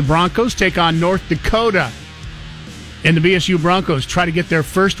see the Broncos take on North Dakota, and the BSU Broncos try to get their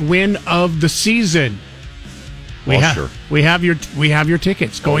first win of the season. We have your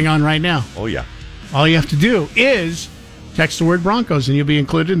tickets going on right now. Oh, yeah. All you have to do is text the word Broncos, and you'll be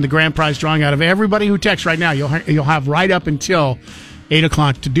included in the grand prize drawing. Out of everybody who texts right now, you'll have right up until 8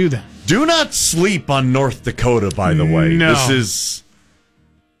 o'clock to do that. Do not sleep on North Dakota, by the way. No. This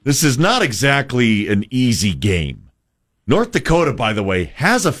is not exactly an easy game. North Dakota, by the way,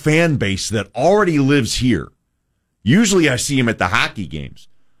 has a fan base that already lives here. Usually I see them at the hockey games.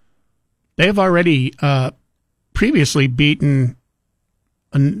 They've already previously beaten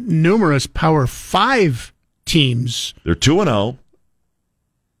numerous Power 5 teams. They're 2-0.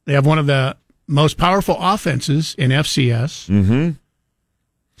 They have one of the most powerful offenses in FCS. Mm-hmm.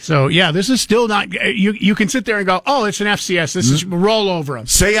 So, yeah, this is still not... You can sit there and go, oh, it's an FCS. This is roll over them.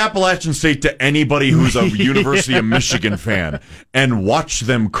 Say Appalachian State to anybody who's a University of Michigan fan and watch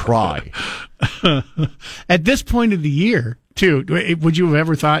them cry. At this point of the year, too, would you have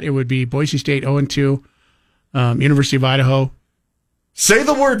ever thought it would be Boise State 0-2, University of Idaho? Say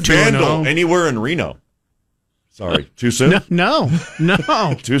the word vandal anywhere in Reno. Sorry, too soon? No.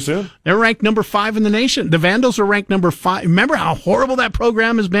 Too soon? They're ranked number 5 in the nation. The Vandals are ranked number 5. Remember how horrible that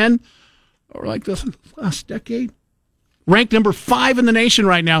program has been? Or like this last decade? Ranked number 5 in the nation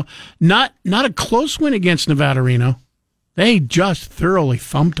right now. Not a close win against Nevada Reno. They just thoroughly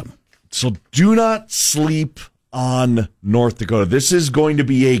thumped them. So do not sleep on North Dakota. This is going to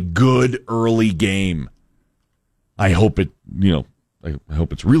be a good early game. I hope I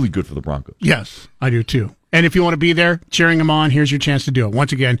hope it's really good for the Broncos. Yes, I do too. And if you want to be there cheering them on, here's your chance to do it.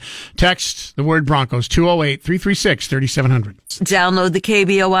 Once again, text the word Broncos, 208-336-3700. Download the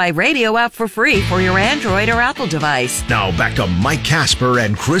KBOI radio app for free for your Android or Apple device. Now back to Mike Casper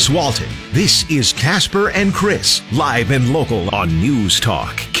and Chris Walton. This is Casper and Chris, live and local on News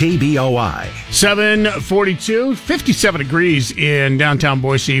Talk, KBOI. 7:42, 57 degrees in downtown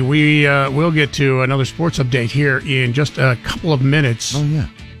Boise. We will get to another sports update here in just a couple of minutes. Oh, yeah.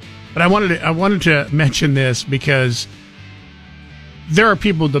 But I wanted to mention this because there are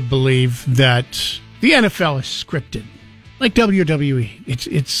people that believe that the NFL is scripted, like WWE. It's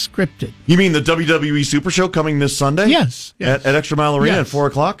scripted. You mean the WWE Super Show coming this Sunday? Yes. At Extra Mile Arena at 4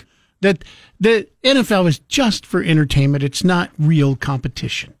 o'clock? That the NFL is just for entertainment. It's not real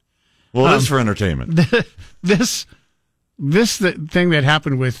competition. Well, it is for entertainment. This thing that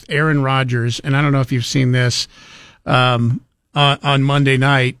happened with Aaron Rodgers, and I don't know if you've seen this on Monday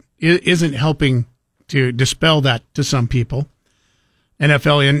night, isn't helping to dispel that to some people.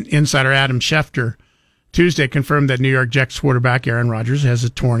 NFL insider Adam Schefter Tuesday confirmed that New York Jets quarterback Aaron Rodgers has a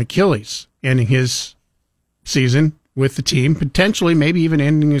torn Achilles, ending his season with the team, potentially maybe even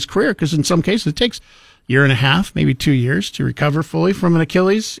ending his career, because in some cases it takes a year and a half, maybe 2 years to recover fully from an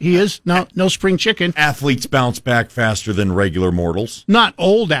Achilles. He is no spring chicken. Athletes bounce back faster than regular mortals. Not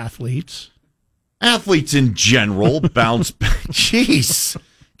old athletes. Athletes in general bounce back. Jeez.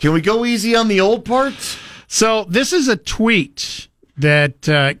 Can we go easy on the old parts? So this is a tweet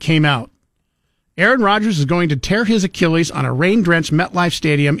that came out. Aaron Rodgers is going to tear his Achilles on a rain-drenched MetLife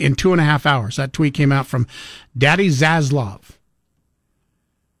Stadium in 2.5 hours. That tweet came out from Daddy Zaslav.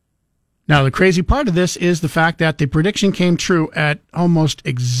 Now, the crazy part of this is the fact that the prediction came true at almost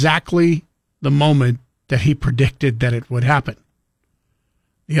exactly the moment that he predicted that it would happen.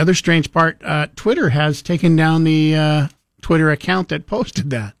 The other strange part, Twitter has taken down the Twitter account that posted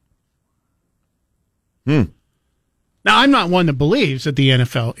that. Now, I'm not one that believes that the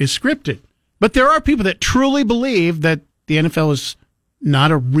NFL is scripted, but there are people that truly believe that the NFL is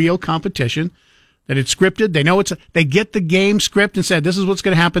not a real competition, that it's scripted. They know they get the game script and said, this is what's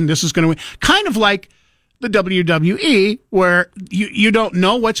going to happen, this is going to win. Kind of like the WWE, where you don't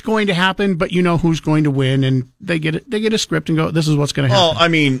know what's going to happen, but you know who's going to win, and they get a script and go, this is what's going to happen. Well, I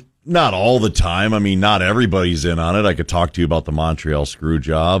mean, not all the time. I mean, not everybody's in on it. I could talk to you about the Montreal screw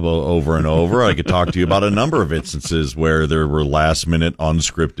job over and over. I could talk to you about a number of instances where there were last-minute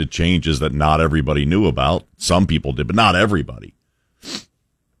unscripted changes that not everybody knew about. Some people did, but not everybody.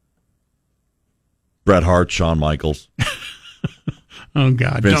 Bret Hart, Shawn Michaels. Oh,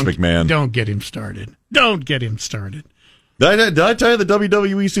 God. Vince McMahon. Don't get him started. Don't get him started. Did I tell you the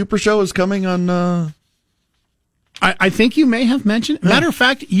WWE Super Show is coming on... I think you may have mentioned it. Matter of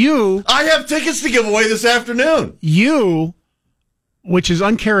fact, I have tickets to give away this afternoon. Which is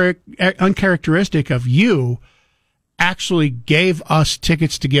uncharacteristic of you, actually gave us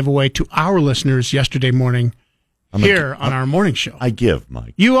tickets to give away to our listeners yesterday morning on our morning show. I give,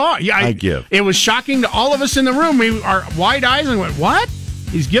 Mike. You are. Yeah, I give. It was shocking to all of us in the room. We are wide eyes and went, what?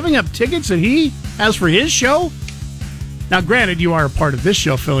 He's giving up tickets that he has for his show? Now, granted, you are a part of this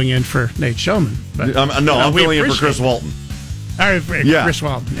show filling in for Nate Showman. But, I'm filling in for Chris Walton. All right, yeah. Chris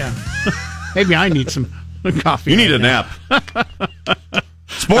Walton, yeah. Maybe I need some coffee. You need a nap.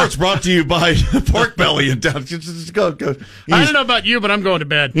 Sports brought to you by Pork Belly in town. Just go. I don't know about you, but I'm going to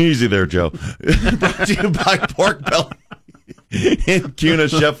bed. Easy there, Joe. Brought to you by Pork Belly in Cuna,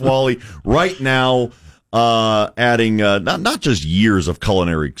 Chef Wally. Right now, adding not just years of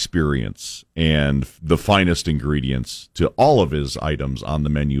culinary experience and the finest ingredients to all of his items on the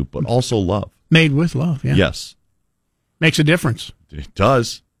menu, but also love. Made with love, yeah. Yes. Makes a difference. It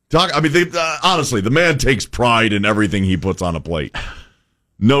does. Honestly, the man takes pride in everything he puts on a plate.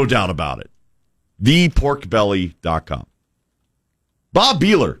 No doubt about it. ThePorkBelly.com. Bob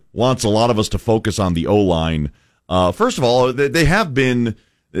Beeler wants a lot of us to focus on the O-line. First of all, they have been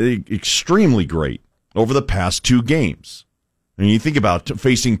extremely great over the past 2 games. I mean, you think about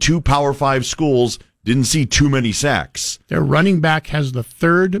facing 2 Power 5 schools, didn't see too many sacks. Their running back has the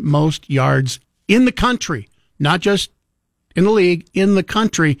 3rd most yards in the country, not just in the league, in the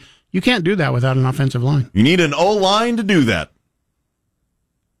country. You can't do that without an offensive line. You need an O-line to do that.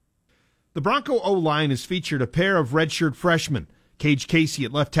 The Bronco O-line has featured a pair of redshirt freshmen, Cage Casey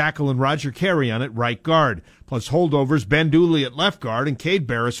at left tackle and Roger Carrion at right guard, plus holdovers Ben Dooley at left guard and Cade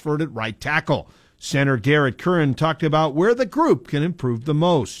Beresford at right tackle. Center Garrett Curran talked about where the group can improve the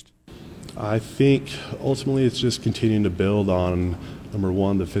most. I think ultimately it's just continuing to build on, number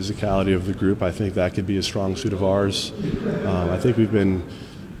one, the physicality of the group. I think that could be a strong suit of ours. I think we've been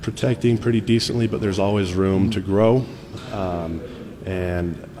protecting pretty decently, but there's always room to grow.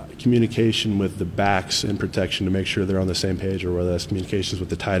 And communication with the backs in protection to make sure they're on the same page, or whether that's communications with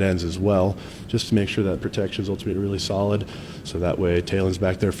the tight ends as well, just to make sure that protection is ultimately really solid, so that way Taylor's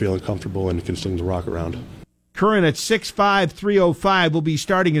back there feeling comfortable and can sling the rock around. Curran at 6'5", 305 will be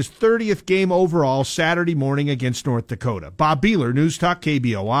starting his 30th game overall Saturday morning against North Dakota. Bob Beeler, News Talk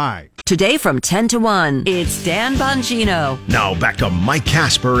KBOI. Today from 10 to 1, it's Dan Bongino. Now back to Mike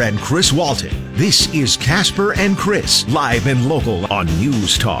Casper and Chris Walton. This is Casper and Chris, live and local on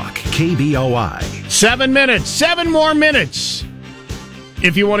News Talk KBOI. 7 minutes, 7 more minutes.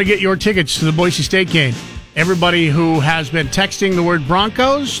 If you want to get your tickets to the Boise State game, everybody who has been texting the word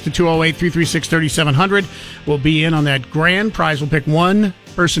Broncos to 208-336-3700 will be in on that grand prize. We'll pick one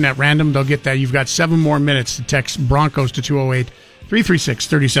person at random. They'll get that. You've got 7 more minutes to text Broncos to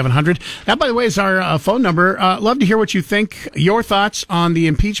 208-336-3700. That, by the way, is our phone number. Love to hear what you think, your thoughts on the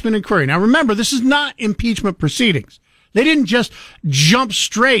impeachment inquiry. Now, remember, this is not impeachment proceedings. They didn't just jump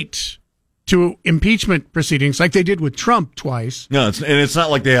straight to impeachment proceedings like they did with Trump twice. No, it's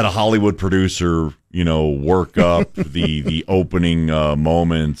not like they had a Hollywood producer, work up the opening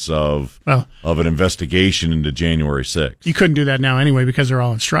moments of an investigation into January 6th. You couldn't do that now anyway because they're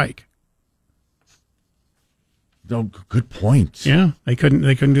all on strike. No, good point. Yeah, they couldn't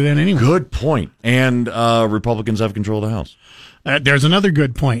do that anyway. Good point. And Republicans have control of the House. There's another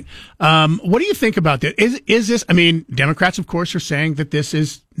good point. What do you think about this? Is this? I mean, Democrats, of course, are saying that this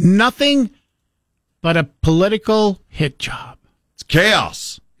is nothing but a political hit job. It's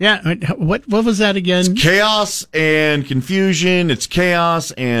chaos. Yeah. What was that again? It's chaos and confusion. It's chaos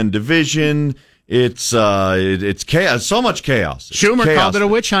and division. It's chaos. So much chaos. Schumer called it a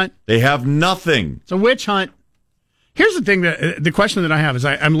witch hunt. They have nothing. It's a witch hunt. Here's the thing the question that I have is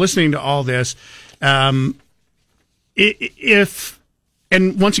I'm listening to all this. And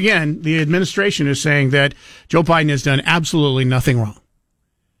once again, the administration is saying that Joe Biden has done absolutely nothing wrong.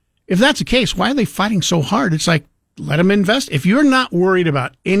 If that's the case, why are they fighting so hard? It's like, let them invest. If you're not worried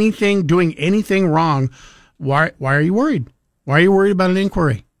about doing anything wrong, why are you worried? Why are you worried about an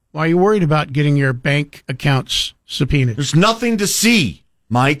inquiry? Why are you worried about getting your bank accounts subpoenaed? There's nothing to see,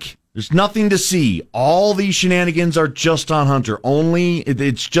 Mike. There's nothing to see. All these shenanigans are just on Hunter. He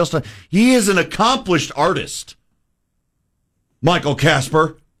is an accomplished artist. Michael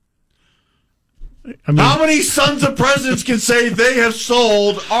Casper. How many sons of presidents can say they have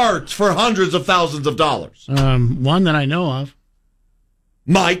sold art for hundreds of thousands of dollars? One that I know of.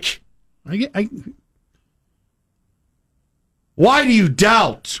 Mike. Why do you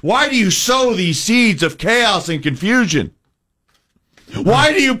doubt? Why do you sow these seeds of chaos and confusion?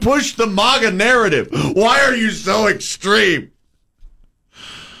 Why do you push the MAGA narrative? Why are you so extreme?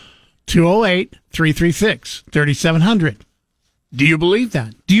 208-336-3700. Do you believe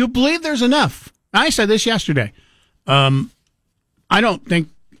that? Do you believe there's enough? I said this yesterday. I don't think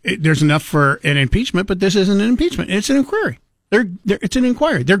there's enough for an impeachment, but this isn't an impeachment. It's an inquiry. It's an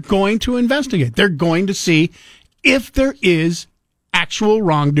inquiry. They're going to investigate. They're going to see if there is actual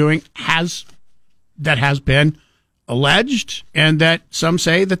wrongdoing that has been alleged and that some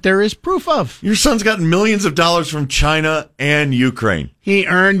say that there is proof of. Your son's gotten millions of dollars from China and Ukraine. He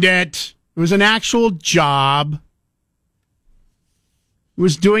earned it. It was an actual job. He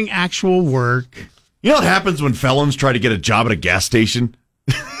was doing actual work. You know what happens when felons try to get a job at a gas station?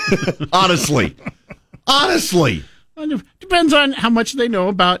 Honestly. Depends on how much they know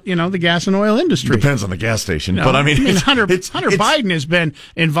about, the gas and oil industry. Depends on the gas station. No, But Hunter Biden has been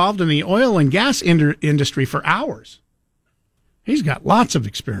involved in the oil and gas industry for hours. He's got lots of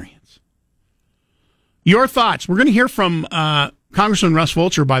experience. Your thoughts. We're going to hear from Congressman Russ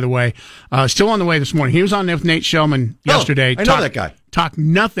Fulcher, by the way, still on the way this morning. He was on with Nate Shellman yesterday. I know that guy. Talked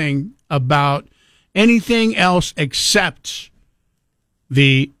nothing about anything else except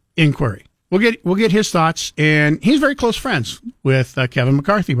the inquiry. We'll get his thoughts, and he's very close friends with Kevin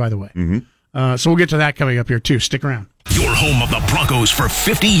McCarthy, by the way. Mm-hmm. So we'll get to that coming up here, too. Stick around. Your home of the Broncos for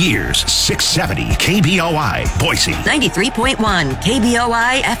 50 years. 670 KBOI, Boise. 93.1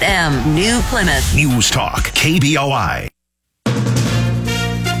 KBOI FM, New Plymouth. News Talk, KBOI.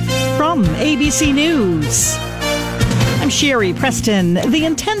 From ABC News, I'm Sherry Preston. The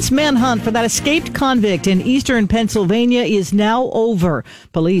intense manhunt for that escaped convict in eastern Pennsylvania is now over.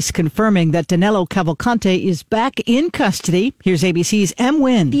 Police confirming that Danilo Cavalcante is back in custody. Here's ABC's M.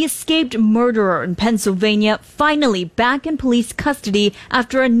 Wynn. The escaped murderer in Pennsylvania finally back in police custody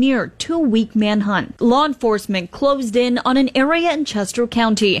after a near 2-week manhunt. Law enforcement closed in on an area in Chester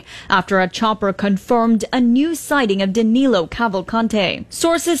County after a chopper confirmed a new sighting of Danilo Cavalcante.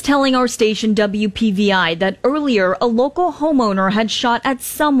 Sources telling our station WPVI that earlier a local homeowner had shot at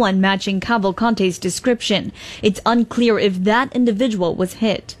someone matching Cavalcante's description. It's unclear if that individual was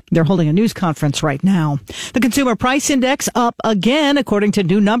hit. They're holding a news conference right now. The Consumer Price Index up again, according to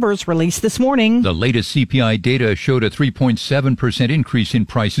new numbers released this morning. The latest CPI data showed a 3.7% increase in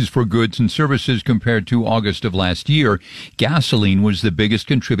prices for goods and services compared to August of last year. Gasoline was the biggest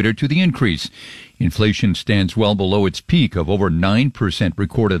contributor to the increase. Inflation stands well below its peak of over 9%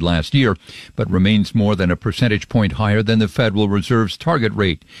 recorded last year, but remains more than a percentage point higher than the Federal Reserve's target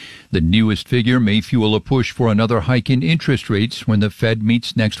rate. The newest figure may fuel a push for another hike in interest rates when the Fed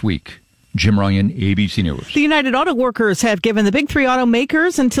meets next week. Jim Ryan, ABC News. The United Auto Workers have given the big three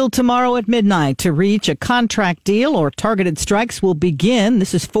automakers until tomorrow at midnight to reach a contract deal, or targeted strikes will begin.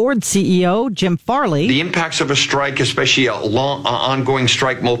 This is Ford CEO Jim Farley. The impacts of a strike, especially a long, ongoing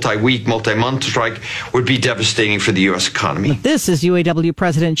strike, multi-week, multi-month strike, would be devastating for the U.S. economy. This is UAW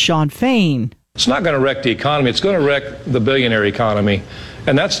President Sean Fain. It's not going to wreck the economy. It's going to wreck the billionaire economy.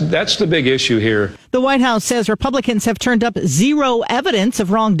 And that's the big issue here. The White House says Republicans have turned up zero evidence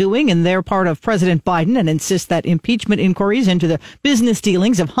of wrongdoing in their part of President Biden and insists that impeachment inquiries into the business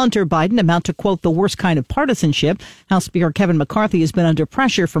dealings of Hunter Biden amount to, quote, the worst kind of partisanship. House Speaker Kevin McCarthy has been under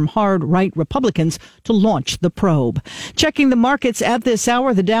pressure from hard right Republicans to launch the probe. Checking the markets at this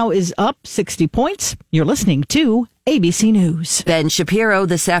hour, the Dow is up 60 points. You're listening to ABC News. Ben Shapiro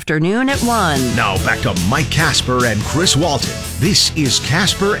this afternoon at 1. Now back to Mike Casper and Chris Walton. This is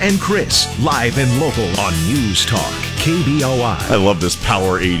Casper and Chris, live and local on News Talk, KBOI. I love this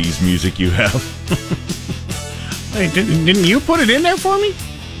power 80s music you have. Hey, didn't you put it in there for me?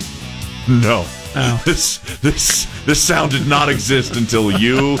 No. Oh. This sound did not exist until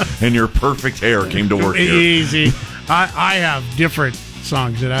you and your perfect hair came to work here. Easy. I have different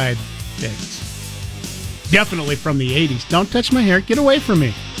songs that I picked. definitely from the 80s. Don't touch my hair. Get away from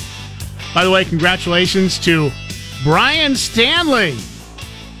me. By the way, congratulations to Brian Stanley.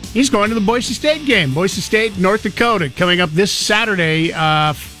 He's going to the Boise State game. Boise State, North Dakota, coming up this Saturday,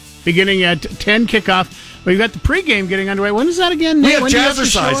 beginning at 10 kickoff. We've got the pregame getting underway. When is that again? We have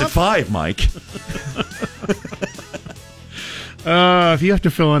Jazzercise at 5, Mike. If you have to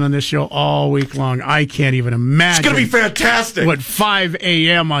fill in on this show all week long, I can't even imagine. It's going to be fantastic. What 5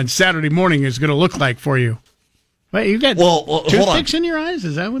 a.m. on Saturday morning is going to look like for you. Wait, you got toothpicks in your eyes?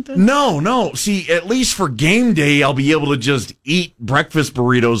 Is that what that is? No. See, at least for game day, I'll be able to just eat breakfast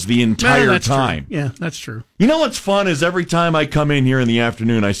burritos the entire time. True. Yeah, that's true. You know what's fun is every time I come in here in the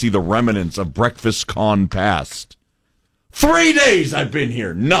afternoon, I see the remnants of breakfast con past. 3 days I've been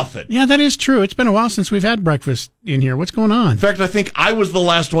here, nothing. Yeah, that is true. It's been a while since we've had breakfast in here. What's going on? In fact, I think I was the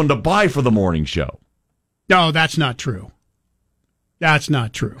last one to buy for the morning show. No, that's not true. That's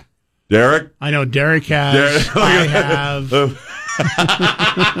not true. Derek? I know Derek has. I have.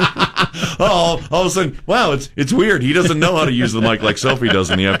 All of a sudden, wow, it's weird. He doesn't know how to use the mic like Sophie does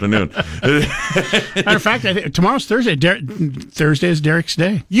in the afternoon. Matter of fact, I think tomorrow's Thursday. Thursday is Derek's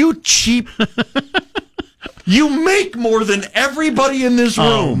day. You cheap. You make more than everybody in this room.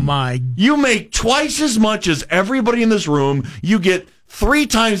 Oh, my. You make twice as much as everybody in this room. You get 3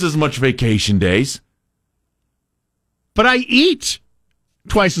 times as much vacation days. But I eat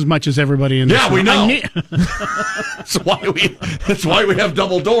twice as much as everybody in this room. Yeah, we know. That's why we have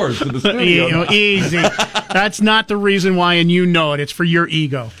double doors to the studio. Easy. That's not the reason why, and you know it. It's for your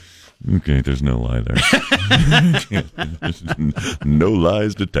ego. Okay, there's no lie there. No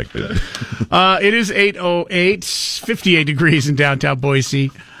lies detected. It is 8:08, 58 degrees in downtown Boise.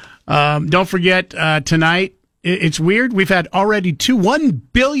 Don't forget, tonight, it's weird. We've had already two $1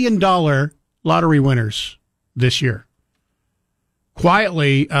 billion lottery winners this year.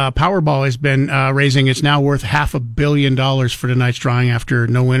 Quietly, Powerball has been raising. It's now worth $500 million for tonight's drawing after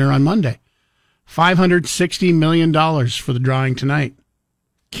no winner on Monday. $560 million for the drawing tonight.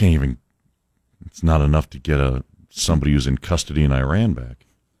 Can't even. It's not enough to get somebody who's in custody in Iran back.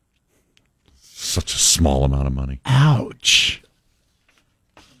 Such a small amount of money. Ouch.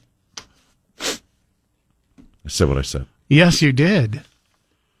 I said what I said. Yes, you did.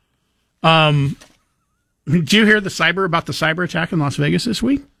 Did you hear about the cyber attack in Las Vegas this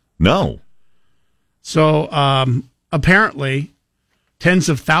week? No. So apparently, tens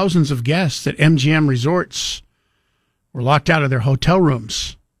of thousands of guests at MGM Resorts were locked out of their hotel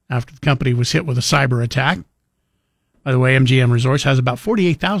rooms after the company was hit with a cyber attack. By the way, MGM Resorts has about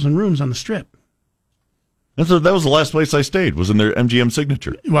 48,000 rooms on the Strip. That was the last place I stayed, was in their MGM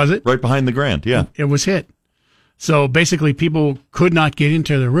Signature. Was it? Right behind the Grand, yeah. It was hit. So basically, people could not get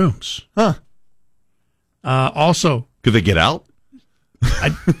into their rooms. Huh. Also... Could they get out?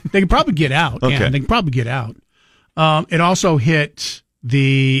 They could probably get out. Okay. Yeah, they could probably get out. It also hit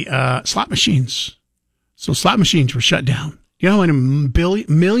the slot machines. So slot machines were shut down. You know how many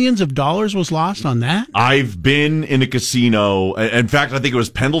millions of dollars was lost on that? I've been in a casino. In fact, I think it was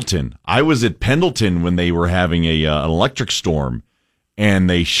Pendleton. I was at Pendleton when they were having an electric storm, and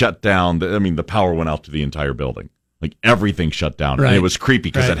they shut down. The power went out to the entire building. Like, everything shut down. Right. And it was creepy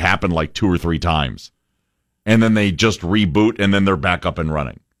because it happened like 2 or 3 times. And then they just reboot, and then they're back up and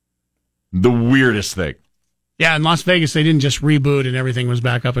running. The weirdest thing. Yeah, in Las Vegas, they didn't just reboot and everything was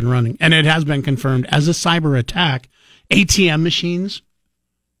back up and running. And it has been confirmed as a cyber attack. ATM machines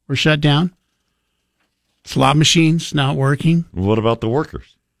were shut down. Slot machines not working. What about the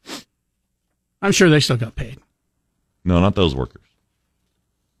workers? I'm sure they still got paid. No, not those workers.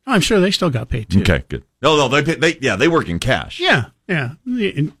 I'm sure they still got paid, too. Okay, good. No, they work in cash. Yeah.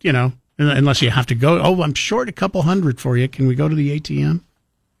 You know, unless you have to go. Oh, I'm short a couple hundred for you. Can we go to the ATM?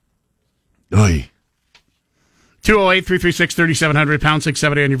 Oy. 208-336-3700, pound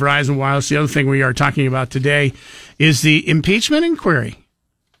 670 on your Verizon Wireless. The other thing we are talking about today is the impeachment inquiry.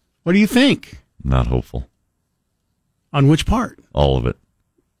 What do you think? Not hopeful. On which part? All of it.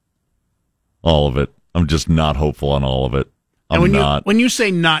 All of it. I'm just not hopeful on all of it. When you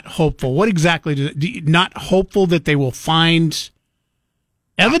say not hopeful, what exactly not hopeful that they will find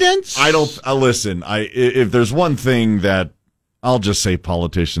evidence? I don't listen. If there's one thing that I'll just say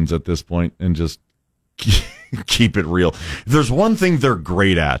politicians at this point and just keep it real. If there's one thing they're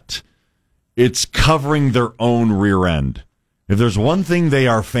great at, it's covering their own rear end. If there's one thing they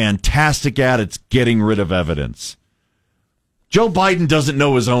are fantastic at, it's getting rid of evidence. Joe Biden doesn't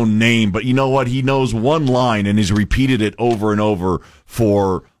know his own name, but you know what? He knows one line, and he's repeated it over and over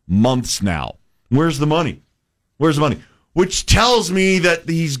for months now. Where's the money? Where's the money? Which tells me that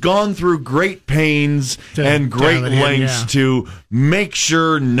he's gone through great pains and great lengths to make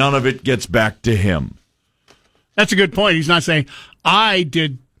sure none of it gets back to him. That's a good point. He's not saying, I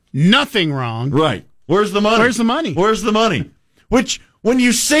did nothing wrong. Right. Where's the money? Where's the money? Where's the money? Which, when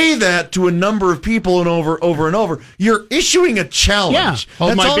you say that to a number of people and over and over, you're issuing a challenge. Yeah. Hold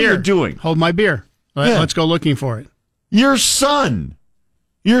That's my all beer. you're doing. Hold my beer. Let's go looking for it. Your son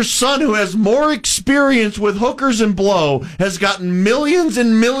who has more experience with hookers and blow, has gotten millions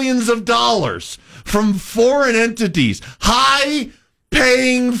and millions of dollars from foreign entities,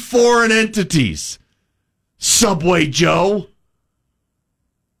 high-paying foreign entities. Subway Joe.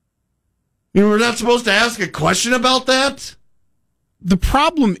 We're not supposed to ask a question about that? The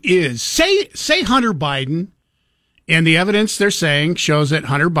problem is, say Hunter Biden, and the evidence they're saying shows that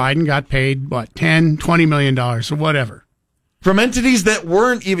Hunter Biden got paid, $10, $20 million or whatever. From entities that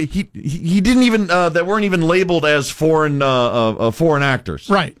weren't even, he didn't even, that weren't even labeled as foreign actors.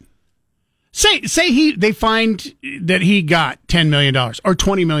 Right. Say they find that he got $10 million or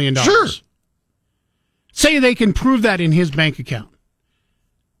 $20 million. Sure. Say they can prove that in his bank account.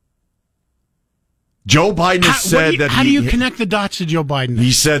 Joe Biden has said that how do you connect the dots to Joe Biden?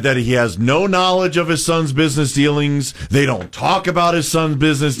 He said that he has no knowledge of his son's business dealings. They don't talk about his son's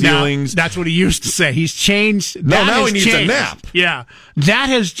business dealings. That's what he used to say. He's changed. Now he needs a nap. Yeah, that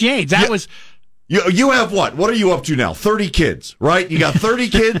has changed. That was. You have what? What are you up to now? 30 kids, right? You got 30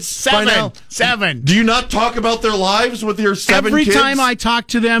 kids by now? Seven. Do you not talk about their lives with your 7 kids? Every time I talk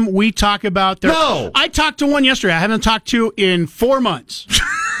to them, we talk about their... No! I talked to one yesterday I haven't talked to in 4 months.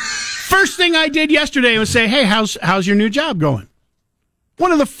 First thing I did yesterday was say, hey, how's your new job going?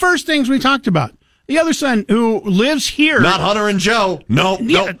 One of the first things we talked about. The other son who lives here. Not Hunter and Joe. No.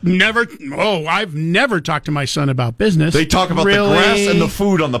 Never. Oh, I've never talked to my son about business. They talk about the grass and the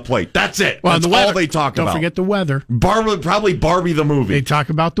food on the plate. That's it. Well, That's all they talk about. Don't forget the weather. Probably Barbie the movie. They talk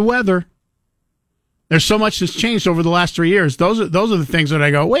about the weather. There's so much that's changed over the last 3 years. Those are the things that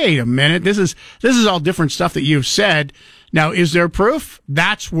I go, wait a minute. This is all different stuff that you've said. Now, is there proof?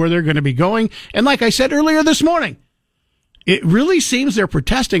 That's where they're going to be going. And like I said earlier this morning, it really seems they're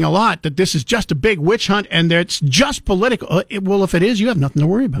protesting a lot that this is just a big witch hunt and that it's just political. Well, if it is, you have nothing to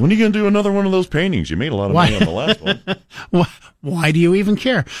worry about. When are you going to do another one of those paintings? You made a lot of money on the last one. Why do you even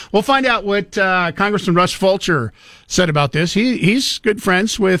care? We'll find out what Congressman Russ Fulcher said about this. He's good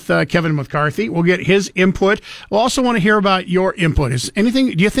friends with Kevin McCarthy. We'll get his input. We'll also want to hear about your input. Do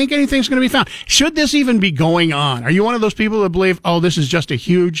you think anything's going to be found? Should this even be going on? Are you one of those people that believe, this is just a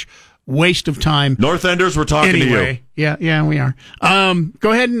huge waste of time? North Enders, we're talking to you. Yeah, we are.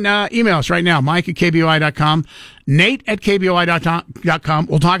 Go ahead and email us right now, Mike at KBOI.com, Nate at KBOI.com.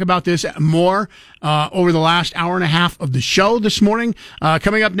 We'll talk about this more over the last hour and a half of the show this morning.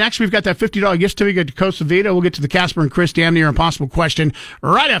 Coming up next, we've got that $50 gift certificate to Costa Vida. We'll get to the Casper and Chris damn near impossible question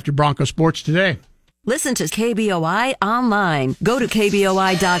right after Bronco Sports Today. Listen to KBOI online. Go to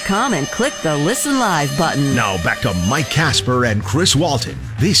KBOI.com and click the Listen Live button. Now back to Mike Casper and Chris Walton.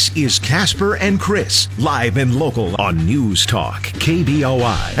 This is Casper and Chris, live and local on News Talk, KBOI.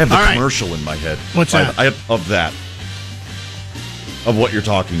 I have the commercial in my head. What's that? Of what you're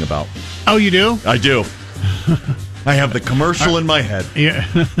talking about. Oh, you do? I do. I have the commercial in my head. Yeah.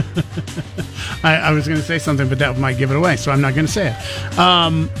 I was going to say something, but that might give it away, so I'm not going to say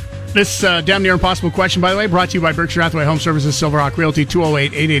it. This damn near impossible question, by the way, brought to you by Berkshire Hathaway Home Services, Silver Rock Realty,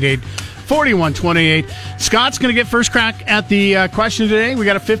 208-888-4128. Scott's going to get first crack at the question today. We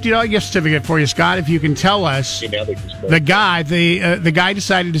got a $50 gift certificate for you, Scott. If you can tell us, the guy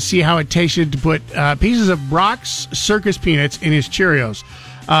decided to see how it tasted to put pieces of Brock's Circus Peanuts in his Cheerios.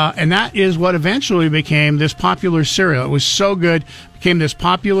 And that is what eventually became this popular cereal. It was so good, became this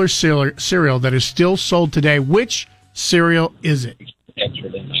popular cereal that is still sold today. Which cereal is it?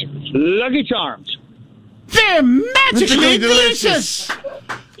 Lucky Charms. They're magically delicious.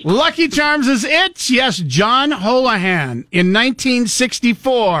 Lucky Charms is it. Yes, John Holohan in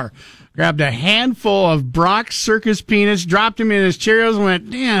 1964 grabbed a handful of Brock's Circus Peanuts, dropped them in his Cheerios, and went,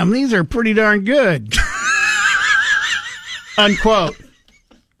 damn, these are pretty darn good. Unquote.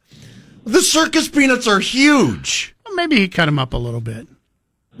 The Circus Peanuts are huge. Well, maybe he cut them up a little bit.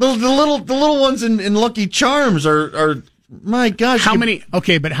 The little ones in Lucky Charms are my gosh. How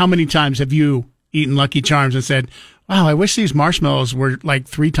many times have you eaten Lucky Charms and said, wow, I wish these marshmallows were like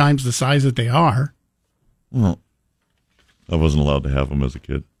 3 times the size that they are? Well, I wasn't allowed to have them as a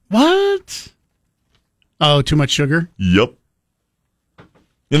kid. What? Oh, too much sugar? Yep.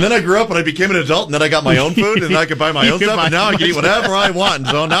 And then I grew up and I became an adult, and then I got my own food, and then I could buy my own stuff, and now I can eat whatever I want. And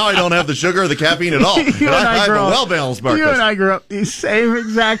so now I don't have the sugar or the caffeine at all. I have a well-balanced breakfast. You and I grew up the same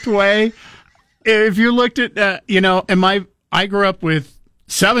exact way. If you looked at, I grew up with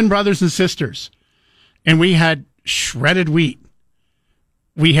 7 brothers and sisters, and we had shredded wheat.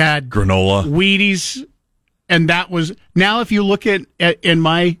 We had granola, Wheaties, And that was, now if you look at in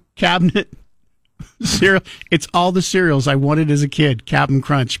my cabinet cereal, it's all the cereals I wanted as a kid. Captain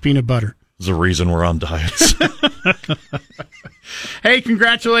Crunch, peanut butter. There's a reason we're on diets. Hey,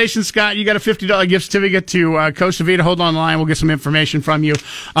 congratulations, Scott. You got a $50 gift certificate to Costa Vida. Hold on the line. We'll get some information from you.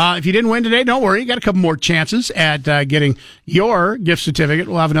 If you didn't win today, don't worry. You got a couple more chances at getting your gift certificate.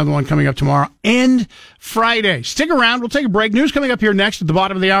 We'll have another one coming up tomorrow and Friday. Stick around. We'll take a break. News coming up here next at the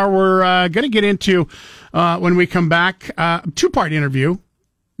bottom of the hour. We're going to get into, when we come back, two-part interview.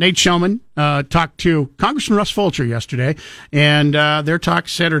 Nate Shellman talked to Congressman Russ Fulcher yesterday, and their talk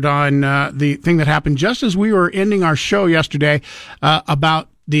centered on the thing that happened just as we were ending our show yesterday about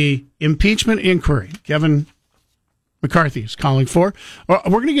the impeachment inquiry Kevin McCarthy is calling for. We're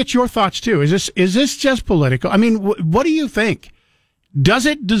going to get your thoughts, too. Is this just political? I mean, what do you think? Does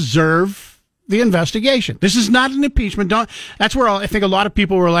it deserve the investigation? This is not an impeachment. That's where I think a lot of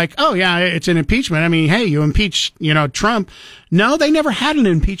people were like, oh yeah, it's an impeachment. I mean, hey, you impeach, Trump. No, they never had an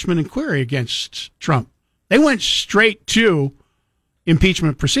impeachment inquiry against Trump. They went straight to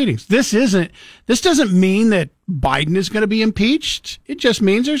impeachment proceedings. This doesn't mean that Biden is going to be impeached. It just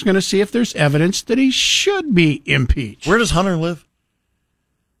means there's going to see if there's evidence that he should be impeached. Where does Hunter live?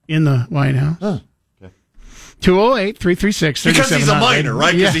 In the White House. Huh. 208-336-3700. Because he's a minor,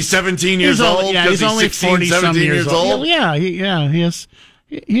 right? Because he's 17 years old? Yeah, he's only 40-some years old. Yeah,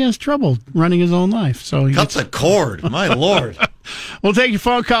 he has trouble running his own life. So cut the cord, my Lord. We'll take your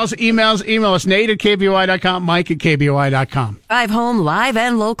phone calls, emails. Email us, Nate at KBOI.com, Mike at KBOI.com. Drive home live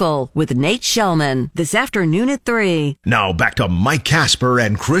and local with Nate Shellman this afternoon at 3. Now back to Mike Casper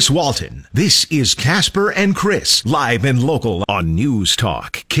and Chris Walton. This is Casper and Chris, live and local on News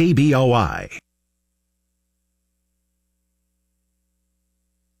Talk, KBOI.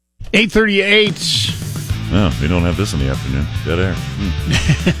 8:38. No, we don't have this in the afternoon. Dead air.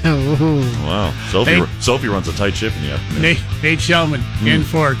 Wow. Sophie runs a tight ship in the afternoon. Nate Shellman in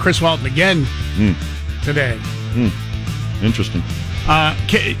for Chris Walton again today. Interesting.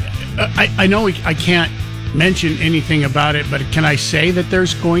 I know I can't mention anything about it, but can I say that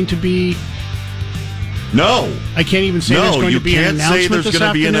there's going to be... No. I can't even say there's going to be an announcement this afternoon? No, you can't say there's going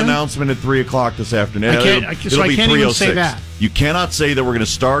to be an announcement at 3 o'clock this afternoon. I can't even say that. You cannot say that we're going to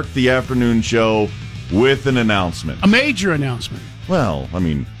start the afternoon show with an announcement. A major announcement. Well, I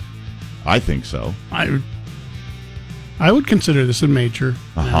mean, I think so. I would consider this a major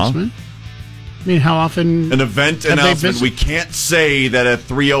announcement. I mean, how often... An event announcement. We can't say that at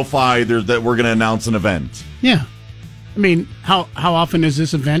 3:05 that we're going to announce an event. Yeah. I mean, how often has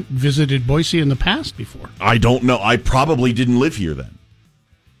this event visited Boise in the past before? I don't know. I probably didn't live here then.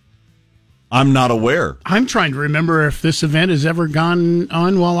 I'm not aware. I'm trying to remember if this event has ever gone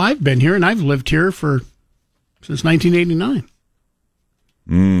on while I've been here, and I've lived here since 1989.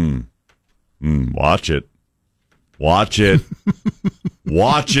 Watch it. Watch it.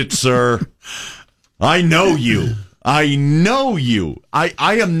 Watch it, sir. I know you. I know you. I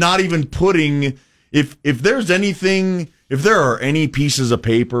am not even putting... If there's anything, if there are any pieces of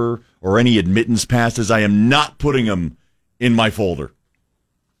paper or any admittance passes, I am not putting them in my folder.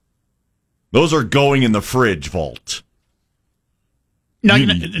 Those are going in the fridge vault.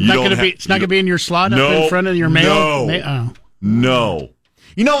 It's not going to be in your slot up in front of your mail. No.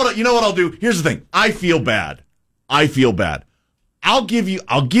 You know what I'll do? Here's the thing. I feel bad. I'll give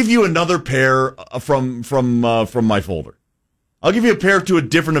you another pair from my folder. I'll give you a pair to a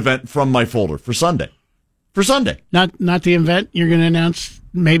different event from my folder for Sunday. Not the event you're going to announce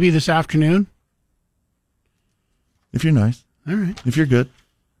maybe this afternoon? If you're nice. All right. If you're good.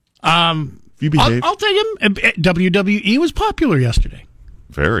 If you behave. I'll take him. WWE was popular yesterday.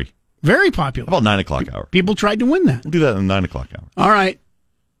 Very. Very popular. How about 9 o'clock hour? People tried to win that. We'll do that in the 9 o'clock hour. All right.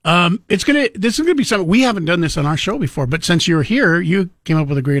 This is gonna be something we haven't done this on our show before, but since you're here, you came up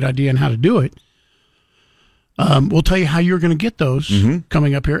with a great idea on how to do it. We'll tell you how you're going to get those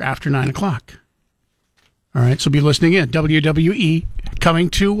coming up here after 9 o'clock. All right, so be listening in. WWE coming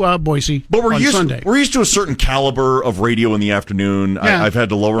to Boise on Sunday. We're used to a certain caliber of radio in the afternoon. Yeah. I've had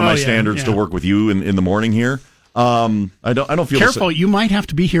to lower my standards to work with you in the morning here. I don't feel careful. You might have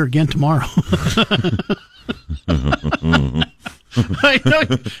to be here again tomorrow. I know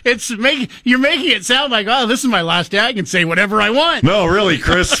you're making it sound like, oh, this is my last day. I can say whatever I want. No, really,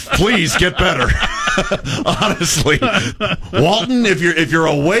 Chris, please get better. Honestly, Walton, if you're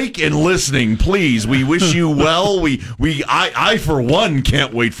awake and listening, please, we wish you well. I for one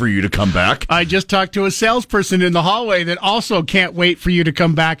can't wait for you to come back. I just talked to a salesperson in the hallway that also can't wait for you to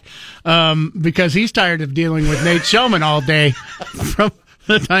come back because he's tired of dealing with Nate Shellman all day from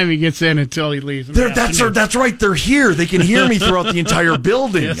the time he gets in until he leaves. That's right. They're here. They can hear me throughout the entire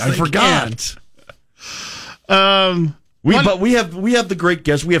building. Yes, I forgot. But we have the great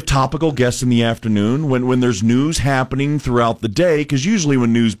guests. We have topical guests in the afternoon when there's news happening throughout the day. Because usually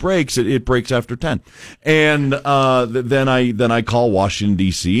when news breaks, it breaks after 10, and then I call Washington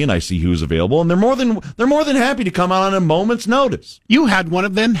D.C. and I see who's available, and they're more than happy to come out on a moment's notice. You had one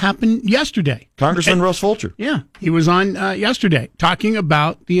of them happen yesterday, Congressman Russ Fulcher. Yeah, he was on yesterday talking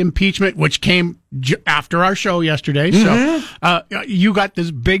about the impeachment, which came after our show yesterday. Mm-hmm. So you got this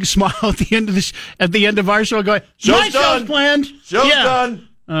big smile at the end of our show, going, "Show's done. Planned. Show's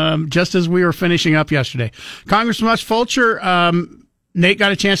done." Just as we were finishing up yesterday, Congressman Russ Fulcher. Nate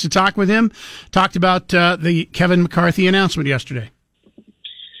got a chance to talk with him. Talked about the Kevin McCarthy announcement yesterday.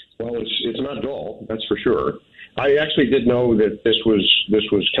 Well, it's not dull, that's for sure. I actually did know that this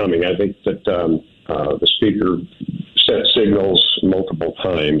was coming. I think that the speaker sent signals multiple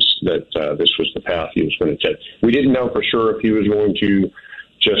times that this was the path he was going to take. We didn't know for sure if he was going to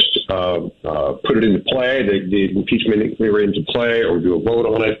just put it into play, the impeachment inquiry into play, or do a vote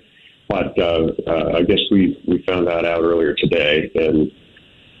on it. But I guess we found that out earlier today, and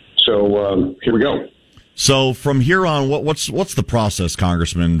so here we go. So from here on, what's the process,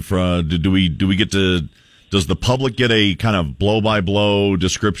 Congressman? Do we get to? Does the public get a kind of blow-by-blow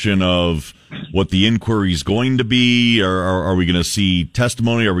description of what the inquiry is going to be, or are we going to see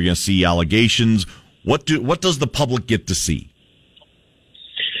testimony? Are we going to see allegations? What does the public get to see?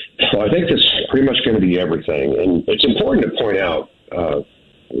 So I think it's pretty much going to be everything, and it's important to point out,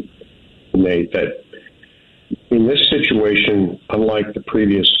 Nate, that in this situation, unlike the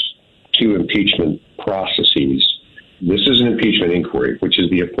previous two impeachment processes, this is an impeachment inquiry, which is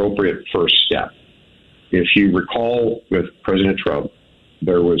the appropriate first step. If you recall with President Trump,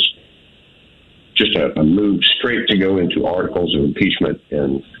 there was just a move straight to go into articles of impeachment,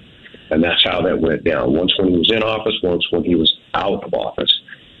 and that's how that went down. Once when he was in office, once when he was out of office.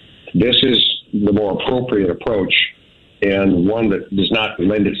 This is the more appropriate approach, and one that does not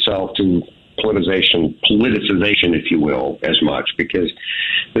lend itself to politicization, if you will, as much, because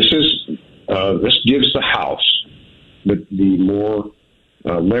this gives the House the more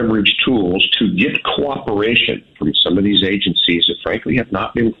leverage tools to get cooperation from some of these agencies that frankly have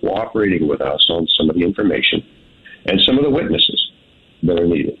not been cooperating with us on some of the information and some of the witnesses that are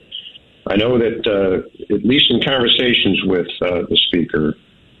needed. I know that at least in conversations with the Speaker,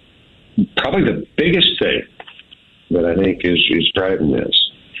 probably the biggest thing that I think is driving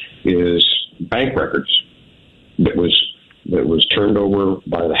this is bank records that was turned over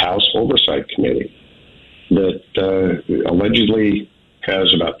by the House Oversight Committee that allegedly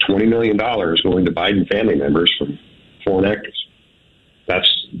has about $20 million going to Biden family members from foreign actors. That's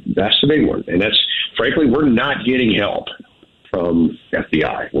the big one. And that's, frankly, we're not getting help from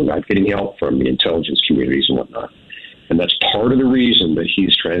FBI. We're not getting help from the intelligence communities and whatnot. And that's part of the reason that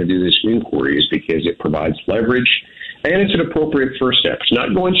he's trying to do this inquiry, is because it provides leverage, and it's an appropriate first step. It's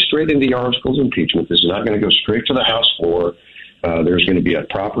not going straight into the articles of impeachment. This is not going to go straight to the House floor. There's going to be a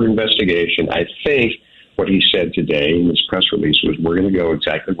proper investigation. I think what he said today in his press release was, we're going to go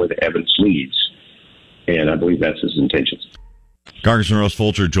exactly where the evidence leads. And I believe that's his intentions. Congressman Russ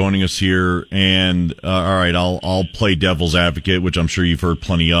Fulcher joining us here. And all right, I'll play devil's advocate, which I'm sure you've heard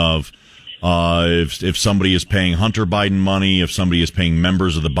plenty of. If somebody is paying Hunter Biden money, if somebody is paying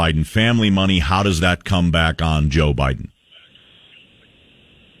members of the Biden family money, how does that come back on Joe Biden?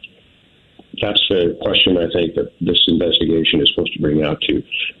 That's the question I think that this investigation is supposed to bring out to.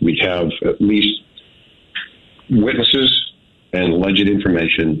 We have at least witnesses and alleged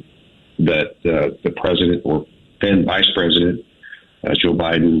information that the president or then vice president, Joe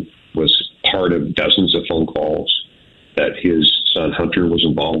Biden, was part of dozens of phone calls that his son Hunter was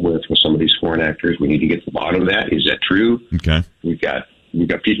involved with some of these foreign actors. We need to get to the bottom of that. Is that true? Okay. We've got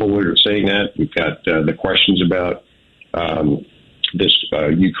people who are saying that. We've got the questions about this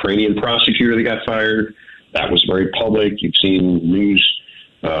Ukrainian prosecutor that got fired. That was very public. You've seen news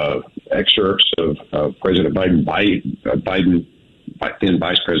excerpts of President Biden, then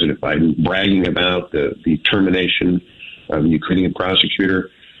Vice President Biden, bragging about the termination of the Ukrainian prosecutor.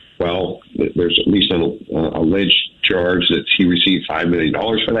 Well, there's at least an alleged charge that he received $5 million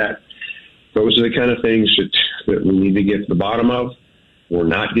for that. Those are the kind of things that we need to get to the bottom of. We're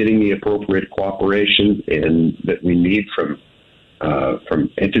not getting the appropriate cooperation and that we need from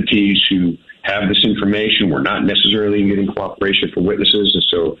entities who have this information. We're not necessarily getting cooperation from witnesses. And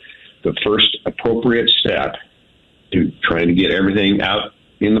so the first appropriate step to trying to get everything out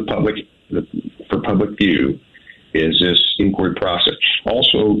in the public, for public view, is this inquiry process.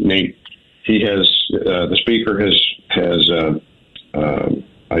 Also, Nate, the Speaker has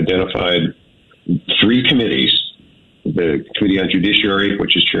identified 3 committees the Committee on Judiciary,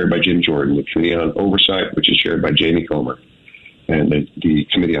 which is chaired by Jim Jordan, the Committee on Oversight, which is chaired by Jamie Comer, and the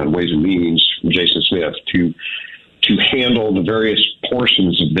Committee on Ways and Means, Jason Smith, to handle the various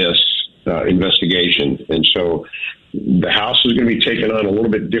portions of this investigation. And so the House is going to be taking on a little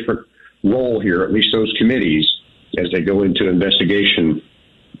bit different role here, at least those committees, as they go into investigation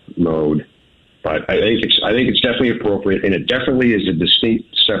mode. But I think it's definitely appropriate, and it definitely is a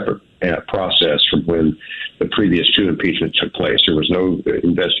distinct, separate process from when the previous two impeachments took place. There was no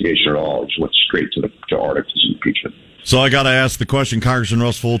investigation at all. It just went straight to articles of impeachment. So I got to ask the question, Congressman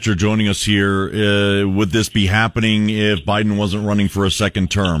Russ Fulcher joining us here. Would this be happening if Biden wasn't running for a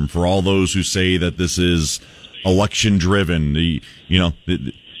second term? For all those who say that this is election driven, the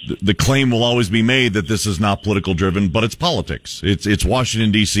claim will always be made that this is not political driven, but it's politics. It's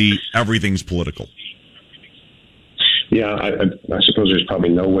Washington, D.C. Everything's political. Yeah, I suppose there's probably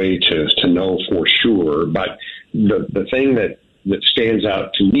no way to know for sure. But the thing that stands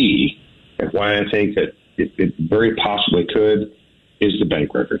out to me and why I think that it very possibly could is the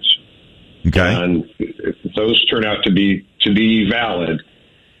bank records. Okay. And if those turn out to be valid,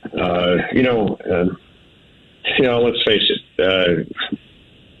 let's face it,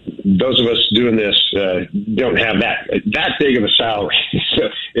 those of us doing this don't have that big of a salary. So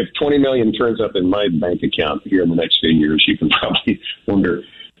if $20 million turns up in my bank account here in the next few years, you can probably wonder,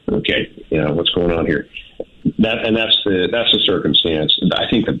 okay, what's going on here? That's the circumstance. I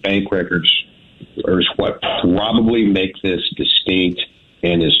think the bank records is what probably make this distinct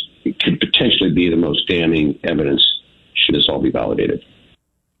and could potentially be the most damning evidence should this all be validated.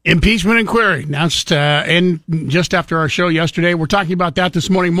 Impeachment inquiry announced just after our show yesterday. We're talking about that this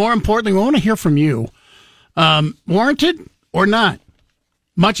morning. More importantly, we want to hear from you. Warranted or not?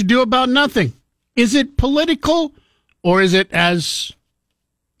 Much ado about nothing. Is it political, or is it, as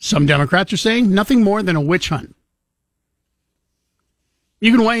some Democrats are saying, nothing more than a witch hunt?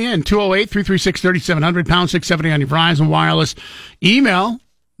 You can weigh in, 208-336-3700, pound 670 on your Verizon Wireless. Email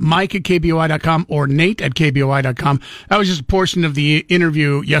Mike at KBOI.com or Nate at KBOI.com. That was just a portion of the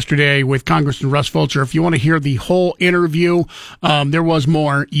interview yesterday with Congressman Russ Fulcher. If you want to hear the whole interview, there was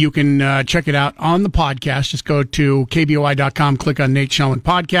more. You can check it out on the podcast. Just go to KBOI.com, click on Nate Shellman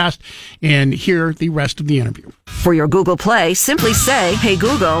Podcast, and hear the rest of the interview. For your Google Play, simply say, "Hey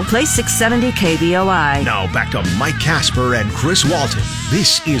Google, play 670 KBOI." Now back to Mike Casper and Chris Walton.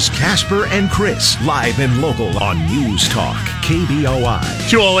 This is Casper and Chris, live and local on News Talk, KBOI.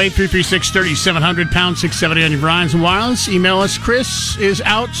 208-336-3700, pound 670 on your Verizon Wireless. Email us. Chris is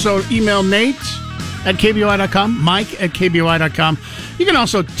out, so email Nate at KBOI.com, Mike at KBOI.com. You can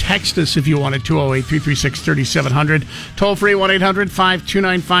also text us if you want at 208-336-3700. Toll free,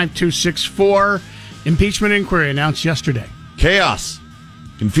 1-800-529-5264. Impeachment inquiry announced yesterday. Chaos.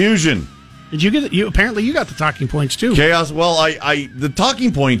 Confusion. Did you get it? Apparently you got the talking points too. Chaos. Well, the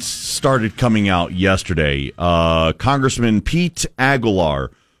talking points started coming out yesterday. Congressman Pete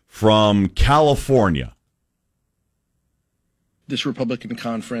Aguilar from California. This Republican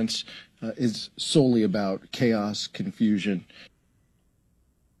conference is solely about chaos, confusion.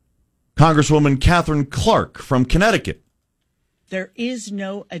 Congresswoman Catherine Clark from Connecticut. There is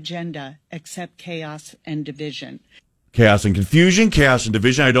no agenda except chaos and division. Chaos and confusion, chaos and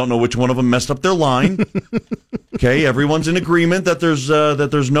division. I don't know which one of them messed up their line. Okay, everyone's in agreement that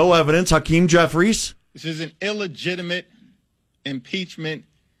there's no evidence. Hakeem Jeffries. This is an illegitimate impeachment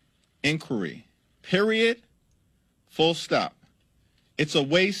inquiry. Period. Full stop. It's a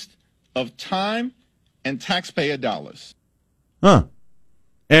waste of time and taxpayer dollars. Huh.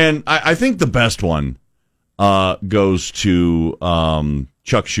 And I think the best one goes to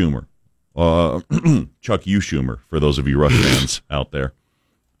Chuck Schumer. Chuck U. Schumer, for those of you Rush fans out there.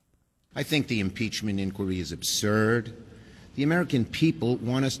 I think the impeachment inquiry is absurd. The American people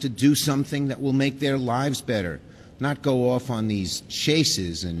want us to do something that will make their lives better, not go off on these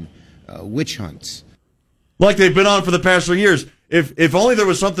chases and witch hunts. Like they've been on for the past 3 years. If only there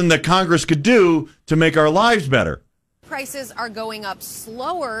was something that Congress could do to make our lives better. Prices are going up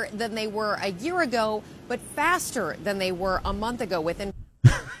slower than they were a year ago, but faster than they were a month ago.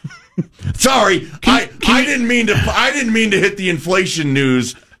 Sorry, I didn't mean to hit the inflation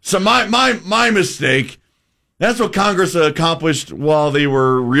news. So my mistake. That's what Congress accomplished while they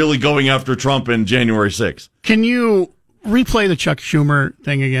were really going after Trump in January 6th. Can you replay the Chuck Schumer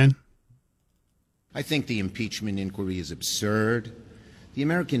thing again? I think the impeachment inquiry is absurd. The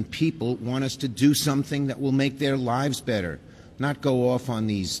American people want us to do something that will make their lives better, not go off on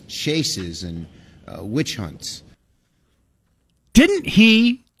these chases and witch hunts. Didn't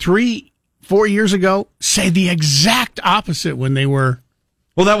he 3-4 years ago say the exact opposite when they were...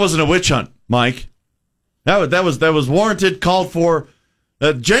 Well, that wasn't a witch hunt, Mike. That was warranted, called for.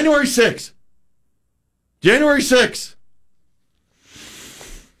 January 6th. January 6th.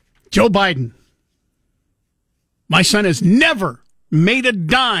 Joe Biden. My son has never made a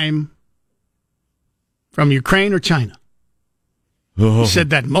dime from Ukraine or China. He said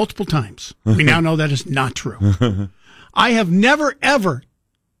that multiple times. We now know that is not true. I have never, ever,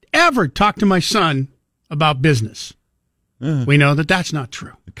 ever talked to my son about business. We know that that's not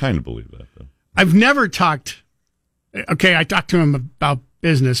true. I kind of believe that, though. I've never talked. Okay, I talked to him about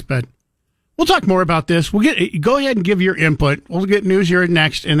business, but we'll talk more about this. Go ahead and give your input. We'll get news here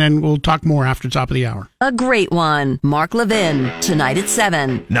next, and then we'll talk more after the top of the hour. A great one. Mark Levin, tonight at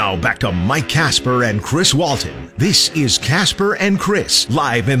 7. Now back to Mike Casper and Chris Walton. This is Casper and Chris,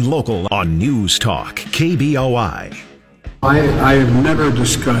 live and local on News Talk, KBOI. I have never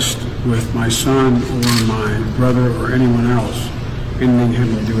discussed with my son or my brother or anyone else anything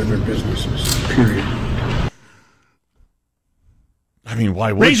having to do with their businesses, period. I mean,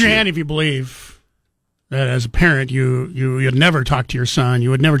 why would Raise your you? hand if you believe that as a parent you'd never talk to your son. You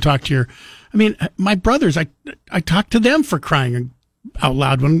would never talk to your... I mean, my brothers, I talk to them for crying out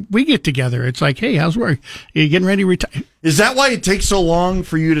loud when we get together. It's like, hey, how's work? Are you getting ready to retire? Is that why it takes so long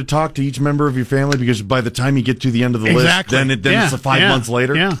for you to talk to each member of your family? Because by the time you get to the end of the list, then it's 5 months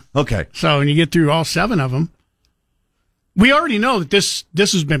later? Yeah. Okay. So when you get through all 7 of them, we already know that this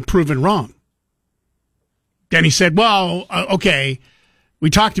has been proven wrong. Then he said, well, okay, we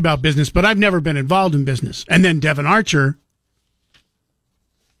talked about business, but I've never been involved in business. And then Devin Archer,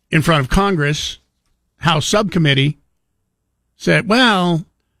 in front of Congress, House Subcommittee, said, well,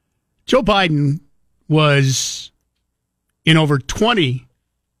 Joe Biden was in over 20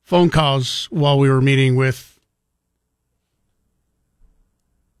 phone calls while we were meeting with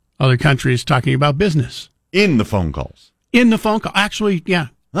other countries talking about business. In the phone calls? In the phone call. Actually, yeah,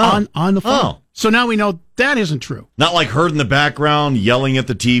 on the phone. Oh. So now we know that isn't true. Not like heard in the background yelling at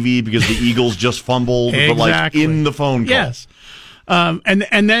the TV because the Eagles just fumbled, exactly. But like in the phone call. Yes.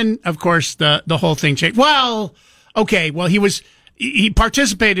 And then, of course, the whole thing changed. Well, okay, well, he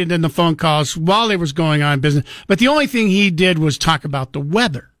participated in the phone calls while it was going on in business, but the only thing he did was talk about the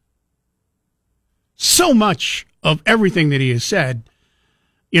weather. So much of everything that he has said,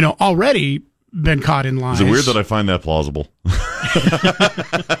 already been caught in lies. Is it weird that I find that plausible?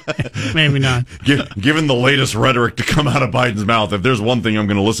 Maybe not. Given the latest rhetoric to come out of Biden's mouth, if there's one thing I'm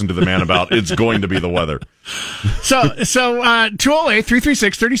going to listen to the man about, it's going to be the weather. So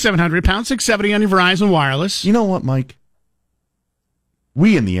 208-336-3700, pound 670 on your Verizon Wireless. You know what, Mike?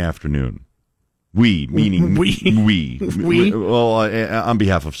 We in the afternoon, we, meaning we. Well, on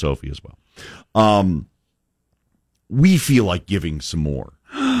behalf of Sophie as well, we feel like giving some more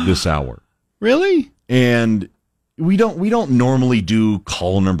this hour. Really? And we don't normally do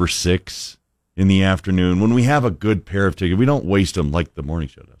call number 6 in the afternoon. When we have a good pair of tickets, we don't waste them like the morning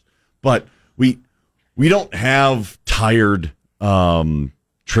show does. But we don't have tired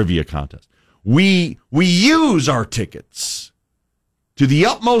trivia contests. We use our tickets to the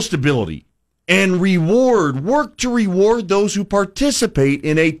utmost ability and work to reward those who participate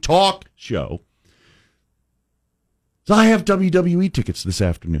in a talk show. So I have WWE tickets this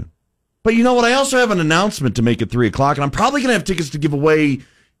afternoon. But you know what? I also have an announcement to make at 3 o'clock, and I'm probably going to have tickets to give away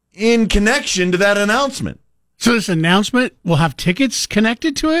in connection to that announcement. So this announcement will have tickets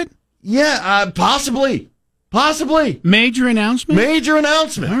connected to it? Yeah, possibly. Major announcement? Major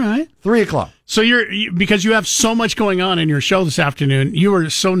announcement. All right. 3 o'clock. So because you have so much going on in your show this afternoon, you were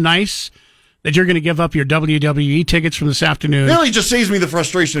so nice that you're going to give up your WWE tickets from this afternoon. It really just saves me the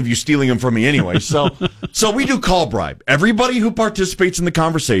frustration of you stealing them from me anyway. So we do call bribe. Everybody who participates in the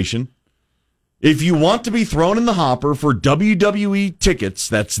conversation, if you want to be thrown in the hopper for WWE tickets,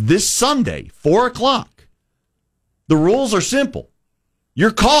 that's this Sunday, 4 o'clock. The rules are simple. Your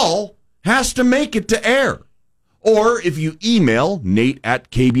call has to make it to air. Or if you email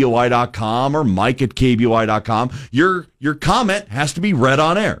Nate@KBOI.com or Mike@KBOI.com, your comment has to be read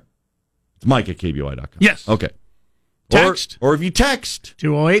on air. It's Mike@KBOI.com. Yes. Okay. Text. Or if you text.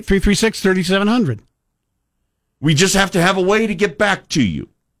 208-336-3700. We just have to have a way to get back to you.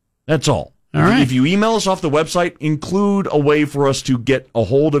 That's all. All right. If you email us off the website, include a way for us to get a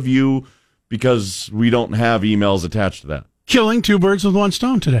hold of you because we don't have emails attached to that. Killing 2 birds with 1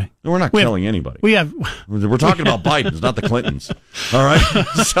 stone today. We're not killing anybody. We're talking about Biden's, not the Clintons. All right?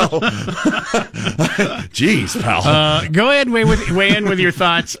 So, jeez, pal. Go ahead and weigh in with your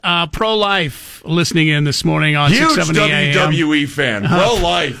thoughts. Pro-life listening in this morning on Huge 670 AM. WWE fan.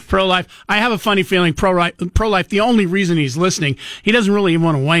 Pro-life. Pro-life. I have a funny feeling pro-life, the only reason he's listening, he doesn't really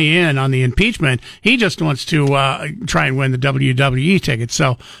want to weigh in on the impeachment. He just wants to try and win the WWE ticket.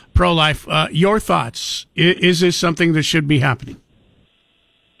 So, pro-life, your thoughts. Is this something that should be happening?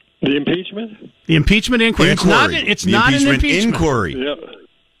 The impeachment? The impeachment inquiry. It's not an impeachment inquiry. Yeah.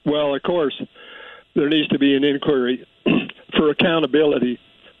 Well, of course, there needs to be an inquiry for accountability.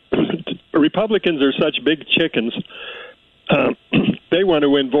 Republicans are such big chickens. They want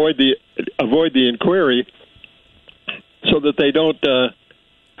to avoid the inquiry so that they don't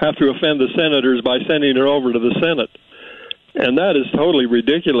have to offend the senators by sending it over to the Senate. And that is totally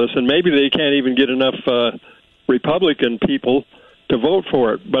ridiculous. And maybe they can't even get enough Republican people to vote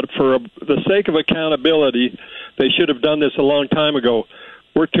for it. But for the sake of accountability, they should have done this a long time ago.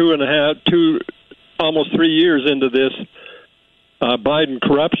 We're almost 3 years into this Biden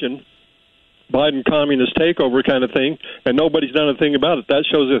corruption, Biden communist takeover kind of thing, and nobody's done a thing about it. That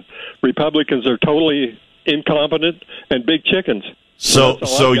shows that Republicans are totally incompetent and big chickens.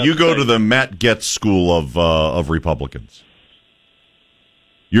 So you go to the Matt Gaetz school of Republicans.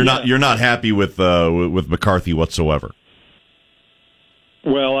 You're not happy with McCarthy whatsoever.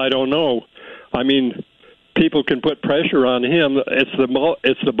 Well, I don't know. I mean, people can put pressure on him. It's the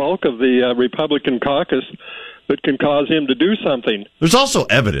bulk of the Republican caucus that can cause him to do something. There's also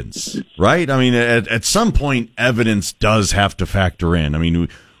evidence, right? I mean, at some point, evidence does have to factor in. I mean,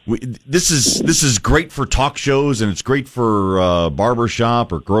 this is great for talk shows and it's great for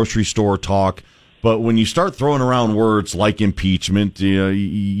barbershop or grocery store talk. But when you start throwing around words like impeachment,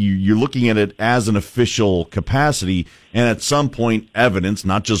 you're looking at it as an official capacity, and at some point, evidence,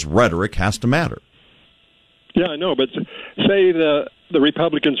 not just rhetoric, has to matter. Yeah, I know, but say the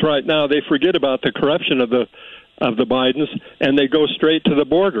Republicans right now, they forget about the corruption of the Bidens, and they go straight to the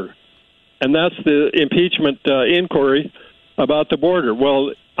border, and that's the impeachment inquiry about the border.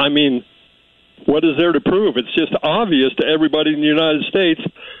 Well, I mean, what is there to prove? It's just obvious to everybody in the United States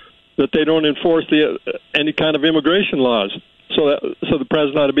that they don't enforce any kind of immigration laws. So the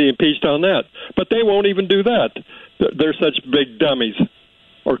president ought to be impeached on that. But they won't even do that. They're such big dummies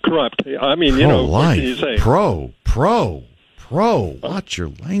or corrupt. I mean, you know, what can you say? Pro. Watch your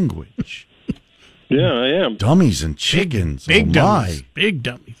language. Yeah, I am. Dummies and chickens. Big dummies. Big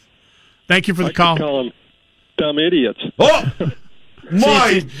dummies. Thank you for the call. Call them dumb idiots. Oh!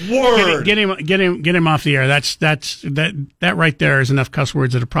 My word! Get him off the air. That right there is enough cuss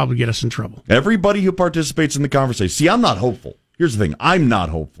words that'll probably get us in trouble. Everybody who participates in the conversation. See, I'm not hopeful. Here's the thing: I'm not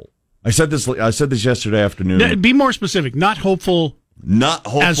hopeful. I said this yesterday afternoon. Be more specific. Not hopeful. Not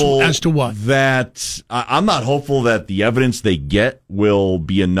hopeful as to what? I'm not hopeful that the evidence they get will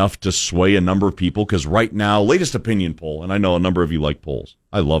be enough to sway a number of people. Because right now, latest opinion poll, and I know a number of you like polls.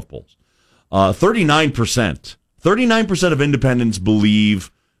 I love polls. 39%. 39% of independents believe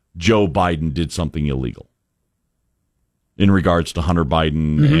Joe Biden did something illegal in regards to Hunter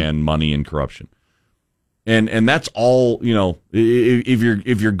Biden and money and corruption. And that's all, you know,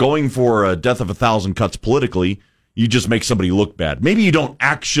 if you're going for a death of 1,000 cuts politically, you just make somebody look bad. Maybe you don't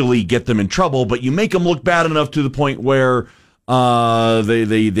actually get them in trouble, but you make them look bad enough to the point where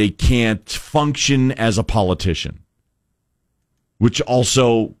they can't function as a politician, which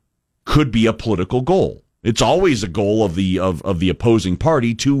also could be a political goal. It's always a goal of the opposing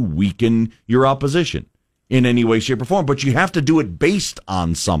party to weaken your opposition in any way, shape, or form. But you have to do it based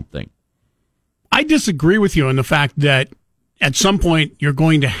on something. I disagree with you on the fact that at some point you're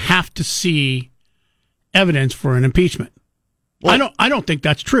going to have to see evidence for an impeachment. Well, I don't think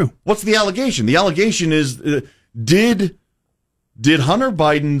that's true. What's the allegation? The allegation is did Hunter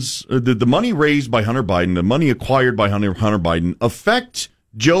Biden's the money raised by Hunter Biden, the money acquired by Hunter Biden, affect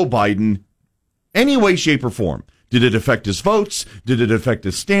Joe Biden any way, shape, or form? Did it affect his votes? Did it affect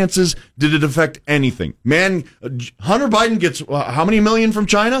his stances? Did it affect anything? Man, Hunter Biden gets how many million from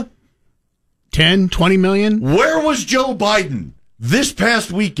China? 10, 20 million? Where was Joe Biden this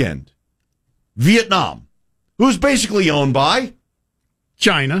past weekend? Vietnam, who's basically owned by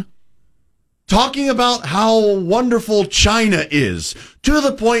China. Talking about how wonderful China is, to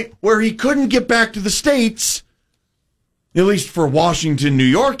the point where he couldn't get back to the States, at least for Washington, New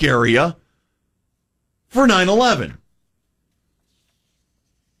York area, for 9/11.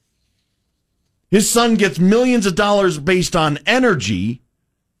 His son gets millions of dollars based on energy.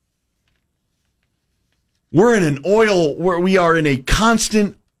 We are in a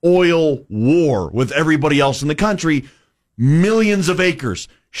constant oil war with everybody else in the country. Millions of acres.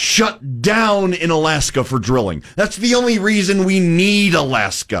 shut down in Alaska for drilling. That's the only reason we need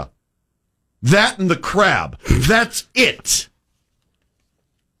Alaska. That and the crab. That's it.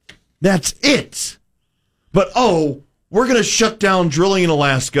 That's it. But, we're going to shut down drilling in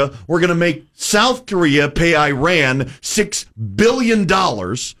Alaska. We're going to make South Korea pay Iran $6 billion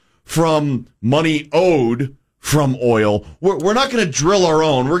from money owed from oil. We're not going to drill our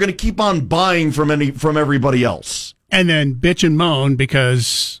own. We're going to keep on buying from everybody else. And then bitch and moan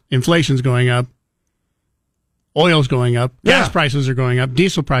because inflation's going up, oil's going up, gas prices are going up,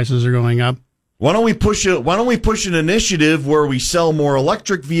 diesel prices are going up. Why don't we push an initiative where we sell more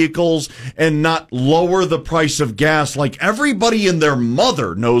electric vehicles and not lower the price of gas like everybody and their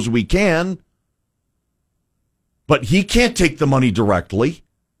mother knows we can? But he can't take the money directly.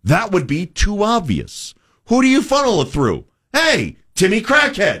 That would be too obvious. Who do you funnel it through? Hey, Timmy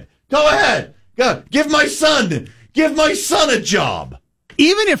Crackhead, go ahead. Give my son a job.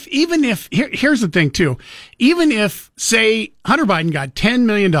 Even if here's the thing too, even if say Hunter Biden got $10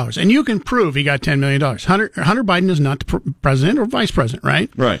 million and you can prove he got $10 million, Hunter Biden is not the president or vice president, right?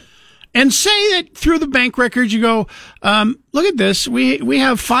 Right. And say that through the bank records you go, look at this, we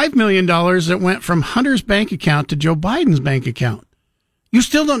have $5 million that went from Hunter's bank account to Joe Biden's bank account. You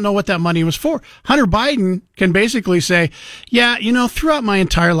still don't know what that money was for. Hunter Biden can basically say, yeah, throughout my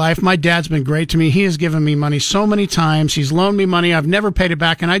entire life, my dad's been great to me. He has given me money so many times. He's loaned me money. I've never paid it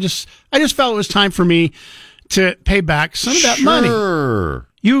back. And I just felt it was time for me to pay back some of that money.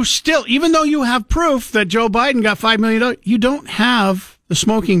 You still, even though you have proof that Joe Biden got $5 million, you don't have the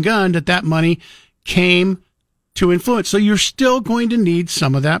smoking gun that money came to influence. So you're still going to need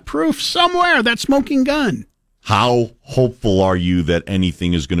some of that proof somewhere, that smoking gun. How hopeful are you that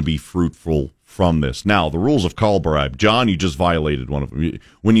anything is going to be fruitful from this? Now, the rules of call bribe. John, you just violated one of them.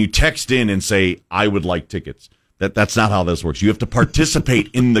 When you text in and say, I would like tickets, that's not how this works. You have to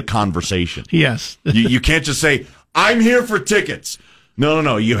participate in the conversation. Yes. You can't just say, I'm here for tickets.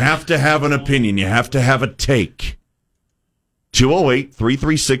 No. You have to have an opinion. You have to have a take.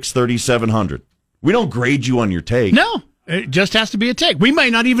 208-336-3700. We don't grade you on your take. No, it just has to be a take. We may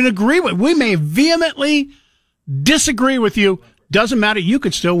not even agree with it. We may vehemently disagree with you. Doesn't matter. You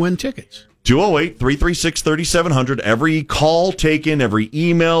could still win tickets. 208-336-3700. Every call taken, every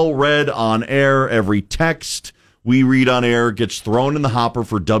email read on air, every text we read on air gets thrown in the hopper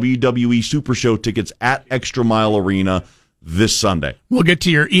for WWE Super Show tickets at Extra Mile Arena this Sunday. We'll get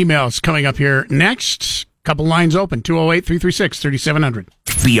to your emails coming up here next. Couple lines open, 208-336-3700.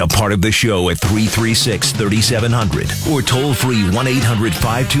 Be a part of the show at 336-3700 or toll free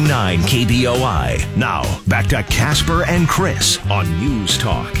 1-800-529-KBOI. Now, back to Casper and Chris on News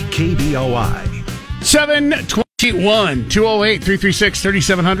Talk KBOI. 721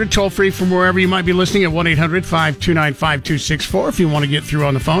 208-336-3700. Toll free from wherever you might be listening at 1-800-529-5264. If you want to get through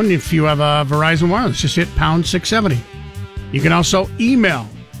on the phone, if you have a Verizon Wireless, just hit pound 670. You can also email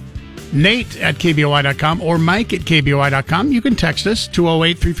Nate at KBOI.com or Mike at KBOI.com. You can text us,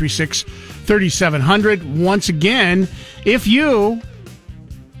 208-336-3700. Once again, if you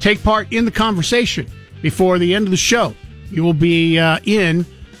take part in the conversation before the end of the show, you will be in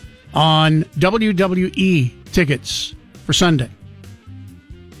on WWE tickets for Sunday.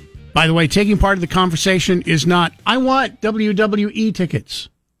 By the way, taking part of the conversation is not, I want WWE tickets.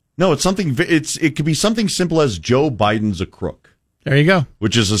 No, it could be something simple as Joe Biden's a crook. There you go.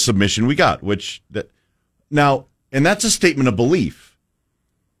 Which is a submission we got. Now, and that's a statement of belief,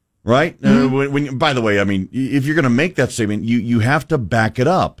 right? Mm-hmm. By the way, I mean, if you're going to make that statement, you have to back it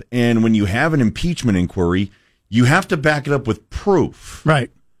up. And when you have an impeachment inquiry, you have to back it up with proof, right?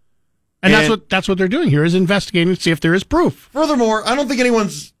 And that's what they're doing here is investigating to see if there is proof. Furthermore, I don't think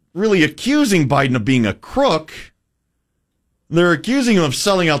anyone's really accusing Biden of being a crook. They're accusing him of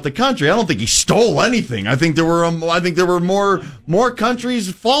selling out the country. I don't think he stole anything. I think there were more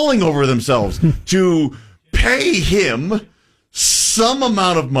countries falling over themselves to pay him some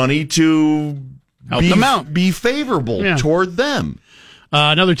amount of money to help them out, be favorable toward them.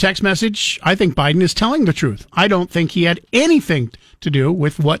 Another text message. I think Biden is telling the truth. I don't think he had anything to do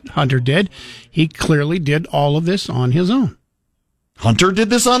with what Hunter did. He clearly did all of this on his own. Hunter did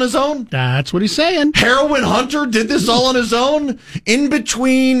this on his own? That's what he's saying. Heroin Hunter did this all on his own? In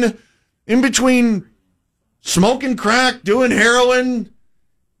between smoking crack, doing heroin,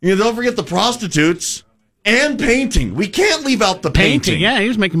 don't forget the prostitutes, and painting. We can't leave out the painting. Yeah, he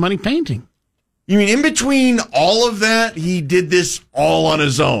was making money painting. You mean in between all of that, he did this all on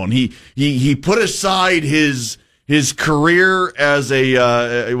his own? He put aside his career as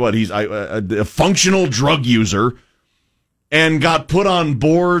a functional drug user and got put on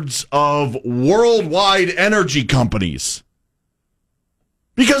boards of worldwide energy companies.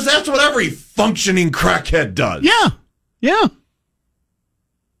 Because that's what every functioning crackhead does. Yeah.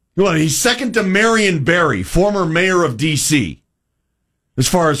 Well, he's second to Marion Barry, former mayor of D.C., as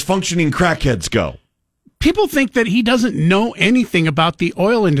far as functioning crackheads go. People think that he doesn't know anything about the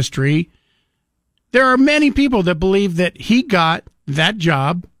oil industry. There are many people that believe that he got that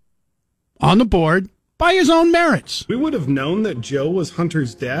job on the board by his own merits. We would have known that Joe was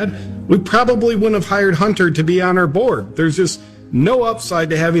Hunter's dad. We probably wouldn't have hired Hunter to be on our board. There's just no upside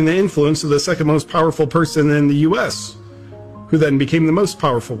to having the influence of the second most powerful person in the U.S., who then became the most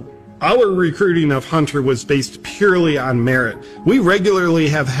powerful. Our recruiting of Hunter was based purely on merit. We regularly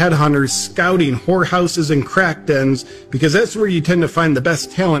have headhunters scouting whorehouses and crack dens because that's where you tend to find the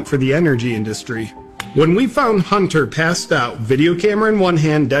best talent for the energy industry. When we found Hunter passed out, video camera in one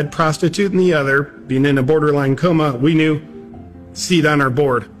hand, dead prostitute in the other, being in a borderline coma, we knew, seat on our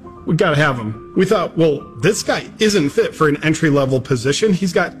board. We gotta have him. We thought, well, this guy isn't fit for an entry-level position.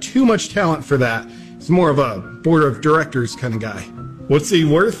 He's got too much talent for that. He's more of a board of directors kind of guy. What's he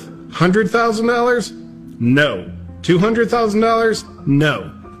worth? $100,000? No. $200,000? No.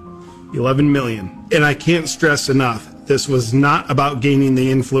 $11 million. And I can't stress enough, this was not about gaining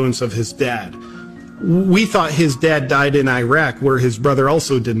the influence of his dad. We thought his dad died in Iraq, where his brother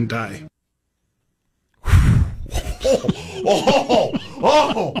also didn't die.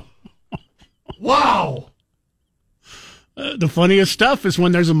 Wow. The funniest stuff is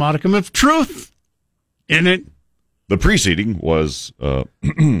when there's a modicum of truth in it. The preceding was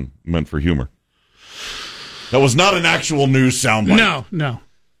meant for humor. That was not an actual news soundbite. No.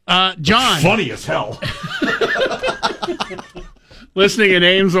 John. Funny as hell. Listening in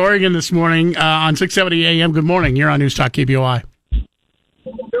Ames, Oregon this morning on 670 AM. Good morning. You're on News Talk KBOI.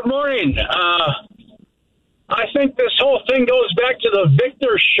 Good morning. I think this whole thing goes back to the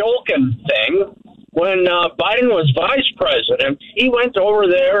Victor Shulkin thing. When Biden was vice president, he went over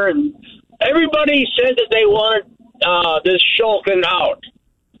there and everybody said that they wanted this Shulkin out.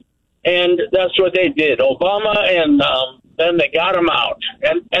 And that's what they did. Obama and then they got him out.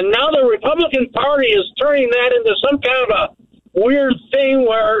 And now the Republican Party is turning that into some kind of a weird thing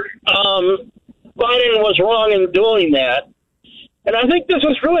where Biden was wrong in doing that. And I think this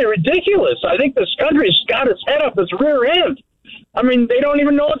is really ridiculous. I think this country's got its head up its rear end. I mean, they don't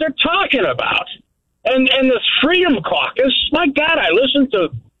even know what they're talking about. And this Freedom Caucus, my God, I listened to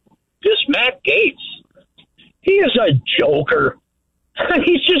this Matt Gaetz. He is a joker.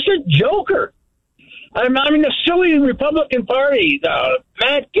 He's just a joker. I mean, the silly Republican Party,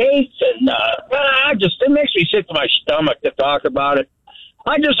 Matt Gaetz, and it makes me sick to my stomach to talk about it.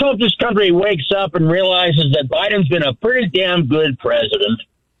 I just hope this country wakes up and realizes that Biden's been a pretty damn good president.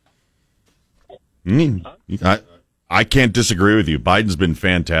 I can't disagree with you. Biden's been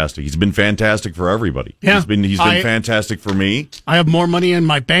fantastic. He's been fantastic for everybody. Yeah, he's been fantastic for me. I have more money in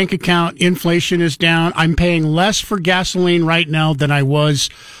my bank account. Inflation is down. I'm paying less for gasoline right now than I was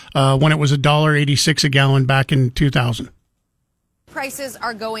when it was $1.86 a gallon back in 2000. Prices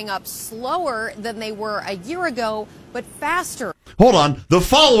are going up slower than they were a year ago, but faster. Hold on. The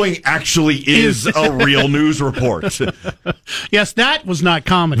following actually is a real news report. Yes, that was not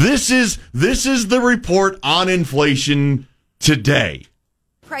comedy. This is the report on inflation today.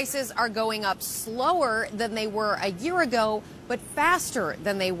 Prices are going up slower than they were a year ago, but faster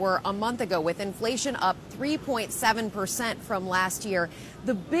than they were a month ago, with inflation up 3.7% from last year.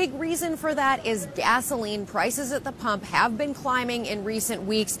 The big reason for that is gasoline prices at the pump have been climbing in recent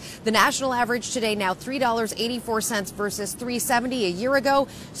weeks. The national average today now $3.84 versus $3.70 a year ago.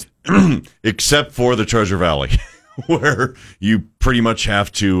 Except for the Treasure Valley, where you pretty much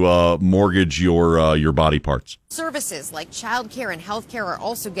have to mortgage your body parts. Services like childcare and healthcare are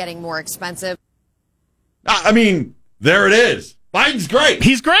also getting more expensive. I mean, there it is. Biden's great.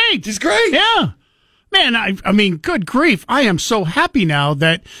 He's great. He's great. Yeah. Man, I mean, good grief. I am so happy now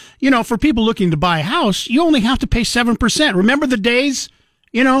that, for people looking to buy a house, you only have to pay 7%. Remember the days,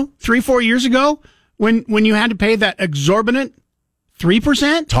 3-4 years ago when you had to pay that exorbitant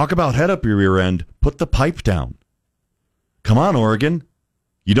 3%? Talk about head up your rear end. Put the pipe down. Come on, Oregon.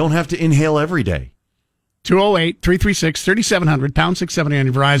 You don't have to inhale every day. 208-336-3700, pound 670 on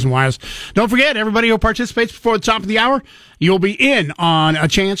your Verizon Wireless. Don't forget, everybody who participates before the top of the hour, you'll be in on a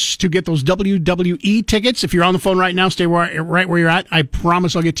chance to get those WWE tickets. If you're on the phone right now, stay right where you're at. I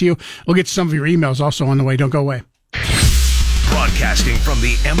promise I'll get to you. We'll get to some of your emails also on the way. Don't go away. Broadcasting from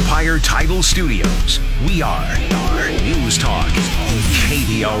the Empire Title Studios, we are News Talk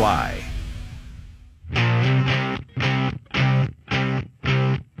KBOI.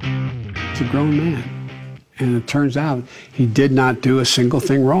 He's a grown man. And it turns out he did not do a single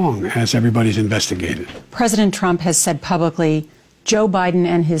thing wrong, as everybody's investigated. President Trump has said publicly Joe Biden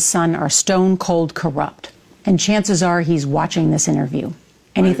and his son are stone cold corrupt. And chances are he's watching this interview.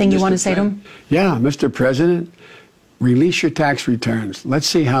 Anything you want to say to him? Yeah, Mr. President, release your tax returns. Let's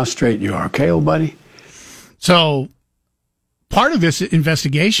see how straight you are, okay, old buddy? So part of this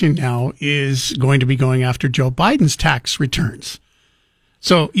investigation now is going to be going after Joe Biden's tax returns.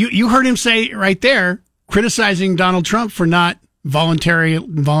 So you heard him say right there, criticizing Donald Trump for not voluntarily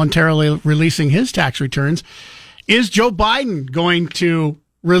releasing his tax returns. Is Joe Biden going to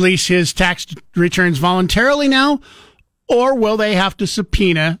release his tax returns voluntarily now, or will they have to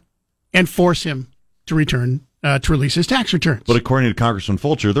subpoena and force him to release his tax returns? But according to Congressman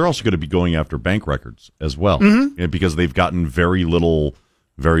Fulcher, they're also going to be going after bank records as well, because they've gotten very little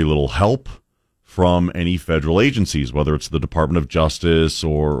help from any federal agencies, whether it's the Department of Justice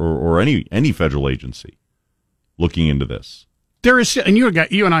or any federal agency looking into this. There is, and you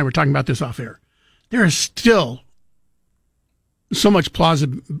and I were talking about this off air. There is still so much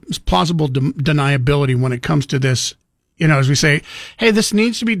plausible deniability when it comes to this. As we say, hey, this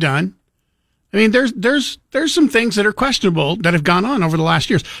needs to be done. I mean, there's some things that are questionable that have gone on over the last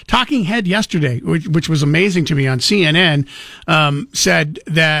years. Talking Head yesterday, which was amazing to me on CNN, said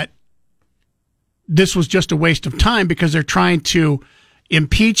that this was just a waste of time because they're trying to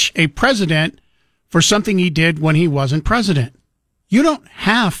impeach a president for something he did when he wasn't president. You don't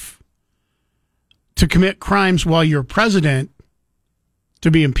have to commit crimes while you're president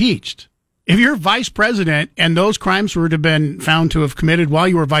to be impeached. If you're vice president and those crimes were to have been found to have committed while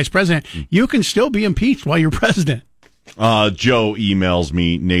you were vice president, you can still be impeached while you're president. Joe emails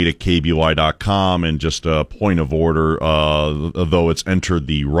me, nate@kboi.com, and just a point of order, though it's entered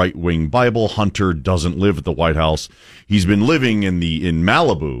the right-wing Bible, Hunter doesn't live at the White House. He's been living in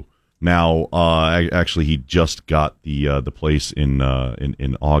Malibu. Now, actually, he just got the place in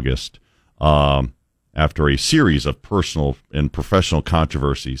August after a series of personal and professional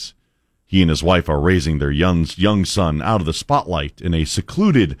controversies. He and his wife are raising their young son out of the spotlight in a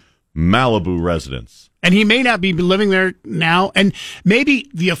secluded Malibu residence. And he may not be living there now. And maybe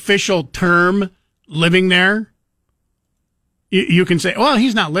the official term living there, you can say, well,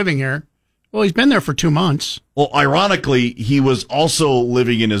 he's not living here. Well, he's been there for 2 months. Well, ironically, he was also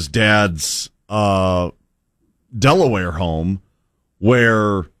living in his dad's Delaware home,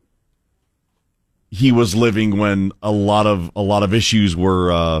 where he was living when a lot of issues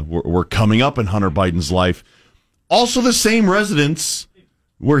were coming up in Hunter Biden's life. Also, the same residence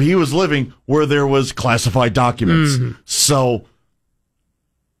where he was living, where there was classified documents. Mm-hmm. So,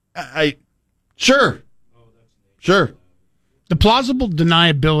 sure. The plausible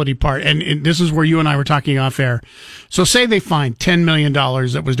deniability part, and this is where you and I were talking off air. So say they find $10 million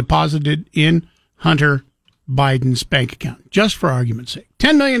that was deposited in Hunter Biden's bank account, just for argument's sake.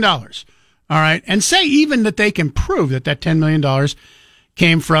 $10 million. All right. And say even that they can prove that $10 million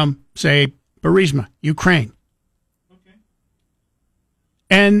came from, say, Burisma, Ukraine. Okay.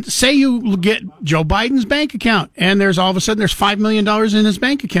 And say you get Joe Biden's bank account, and there's all of a sudden there's $5 million in his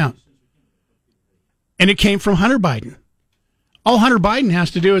bank account. And it came from Hunter Biden. All Hunter Biden has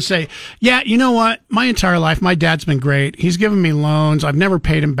to do is say, yeah, you know what? My entire life, my dad's been great. He's given me loans. I've never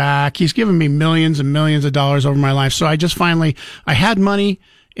paid him back. He's given me millions and millions of dollars over my life. So I had money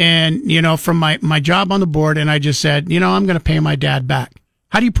and, from my job on the board, and I just said, I'm going to pay my dad back.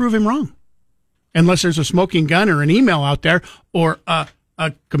 How do you prove him wrong? Unless there's a smoking gun or an email out there or a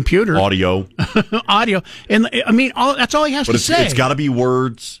computer. Audio. And I mean, that's all he has to say. It's got to be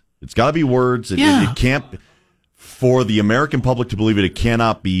words. It's got to be words. It can't. For the American public to believe it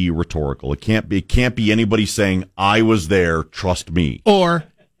cannot be rhetorical. It can't be anybody saying, I was there, trust me. Or,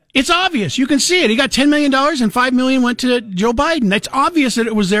 it's obvious. You can see it. He got $10 million and $5 million went to Joe Biden. That's obvious that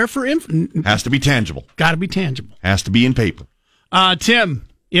it was there for him. Has to be tangible. Got to be tangible. Has to be in paper. Tim,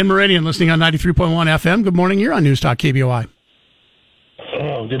 in Meridian, listening on 93.1 FM. Good morning. You're on News Talk KBOI.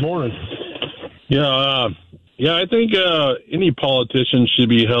 Oh, good morning. Yeah, I think any politician should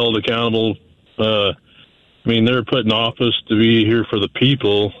be held accountable. They're put in office to be here for the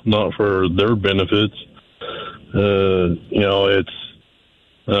people, not for their benefits. They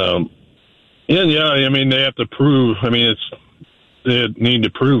have to prove. They need to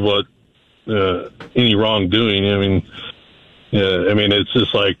prove what any wrongdoing. It's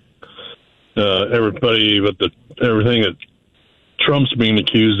just like everybody, but everything that Trump's being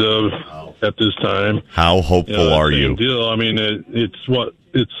accused of at this time. How hopeful are you? Deal.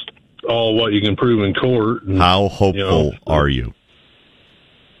 It's all what you can prove in court. And, how hopeful are you?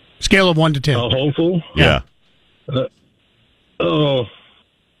 Scale of 1 to 10. How hopeful? Yeah.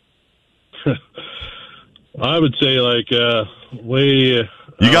 I would say way.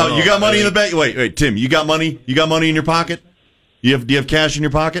 You got money in the bank. Wait, Tim, you got money? You got money in your pocket? Do you have cash in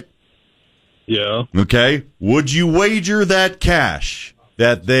your pocket? Yeah. Okay. Would you wager that cash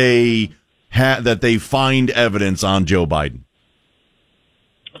that they find evidence on Joe Biden?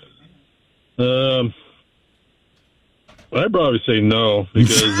 I'd probably say no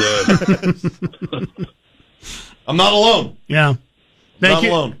because I'm not alone. Yeah. Not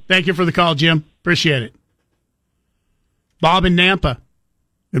alone. Thank you for the call, Jim. Appreciate it. Bob in Nampa.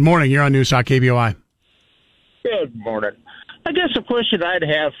 Good morning. You're on News Talk KBOI. Good morning. I guess a question I'd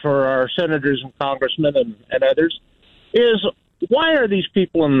have for our senators and congressmen and others is, why are these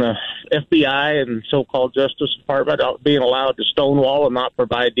people in the FBI and so-called Justice Department being allowed to stonewall and not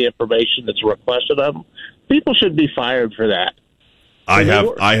provide the information that's requested of them? People should be fired for that. I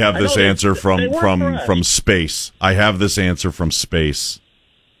have this answer from space. I have this answer from space.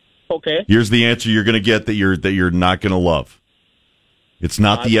 Okay. Here's the answer you're going to get that you're not going to love. It's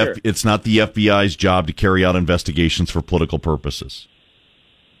not it's not the FBI's job to carry out investigations for political purposes.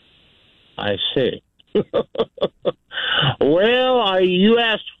 I see. Well, you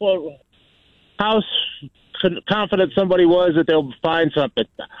asked how confident somebody was that they'll find something.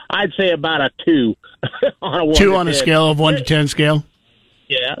 I'd say about a 2. On a 2 on a scale of 1 to 10 scale?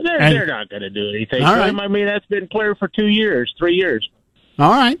 Yeah, they're not going to do anything. All right. I mean, that's been clear for 2 years, 3 years. All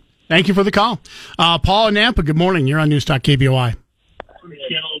right. Thank you for the call. Paul in Nampa, good morning. You're on News Talk KBOI.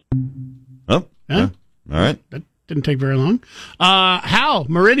 Oh, yeah. All right. That didn't take very long. Hal,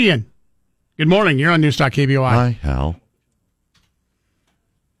 Meridian. Good morning. You're on News Talk KBOI. Hi, Hal.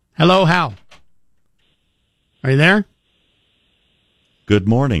 Hello, Hal. Are you there? Good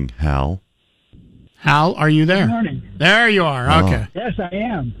morning, Hal. Hal, are you there? Good morning. There you are. Oh. Okay. Yes, I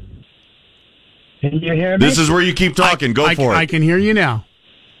am. Can you hear me? This is where you keep talking. Go for it. I can hear you now.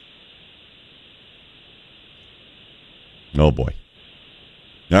 Oh, boy.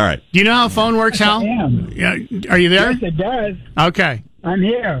 All right. Do you know how a phone works, Hal? I am. Yeah. Are you there? Yes, it does. Okay. I'm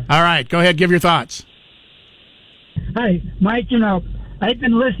here. All right. Go ahead. Give your thoughts. Hi, Mike. I've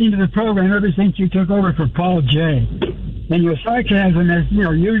been listening to the program ever since you took over for Paul J. And your sarcasm is,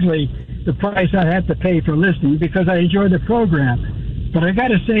 usually the price I have to pay for listening because I enjoy the program. But I got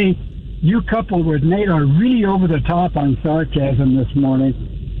to say, you coupled with Nate are really over the top on sarcasm this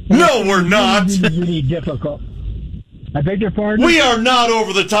morning. No, we're not. Really, really difficult. I beg your pardon? We are not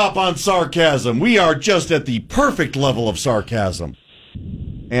over the top on sarcasm. We are just at the perfect level of sarcasm.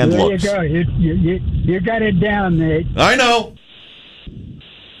 And there looks. You go. You got it down, Nate. I know.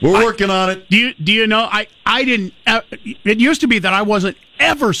 We're working on it. Do you know? I didn't. It used to be that I wasn't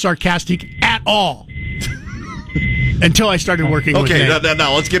ever sarcastic at all until I started working. Okay, with Nate.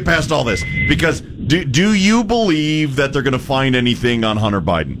 now let's get past all this because do you believe that they're going to find anything on Hunter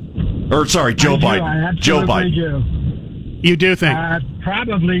Biden? Or sorry, Joe Biden. I absolutely Joe Biden. do. You do think?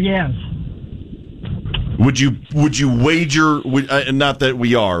 Probably yes. Would you wager? Not that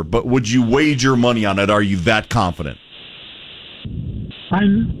we are, but would you wager money on it? Are you that confident?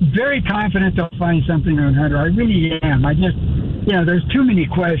 I'm very confident they'll find something on Hunter. I really am. I just, there's too many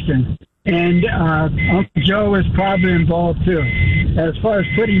questions. And Uncle Joe is probably involved too. As far as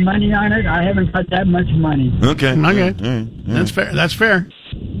putting money on it, I haven't got that much money. Okay. That's fair. That's fair.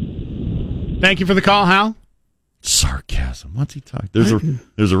 Thank you for the call, Hal. Sarcasm. What's he talking? There's a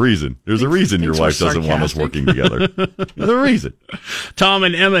reason. There's a reason your wife doesn't want us working together. There's a reason. Tom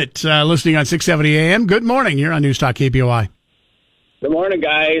and Emmett listening on 670 AM. Good morning. You're on News Talk KBOI. Good morning,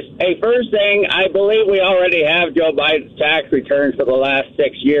 guys. Hey, first thing, I believe we already have Joe Biden's tax returns for the last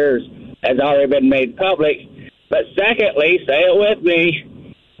 6 years has already been made public. But secondly, say it with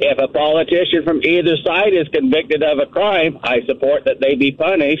me, if a politician from either side is convicted of a crime, I support that they be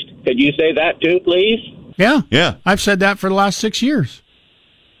punished. Could you say that too, please? Yeah. I've said that for the last 6 years.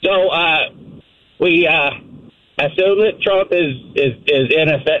 So we assume that Trump is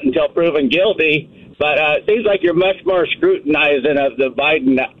innocent until proven guilty. But it seems like you're much more scrutinizing of the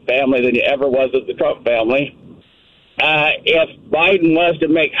Biden family than you ever was of the Trump family. If Biden was to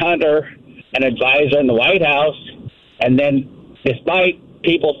make Hunter an advisor in the White House, and then despite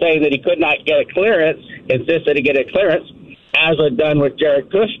people saying that he could not get a clearance, insisted to get a clearance, as was done with Jared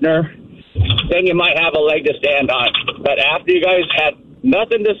Kushner, then you might have a leg to stand on. But after you guys had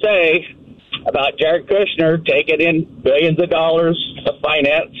nothing to say about Jared Kushner taking in billions of dollars of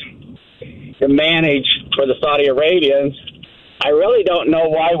finance to manage for the Saudi Arabians, I really don't know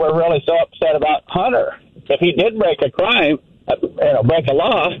why we're really so upset about Hunter. If he did break a crime, break a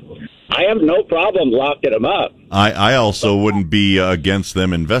law, I have no problem locking him up. I also wouldn't be against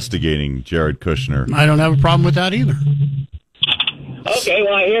them investigating Jared Kushner. I don't have a problem with that either. Okay,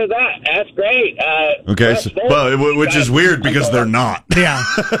 well, I hear that. That's great. Okay, which is weird because they're not. Yeah.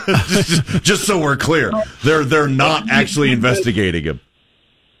 just so we're clear, they're not actually investigating him.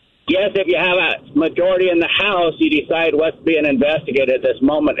 Yes, if you have a majority in the House, you decide what's being investigated at this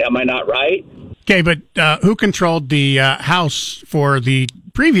moment. Am I not right? Okay, but who controlled the House for the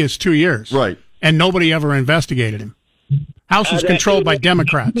previous 2 years? Right. And nobody ever investigated him. House was controlled by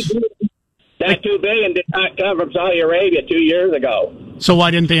Democrats. That $2 billion did not come from Saudi Arabia 2 years ago. So why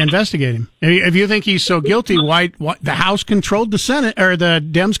didn't they investigate him? If you think he's so guilty, why the House controlled the Senate, or the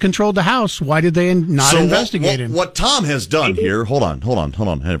Dems controlled the House? Why did they not investigate him? What Tom has done here? Hold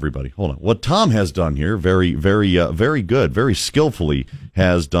on, everybody, hold on. What Tom has done here, very good, very skillfully,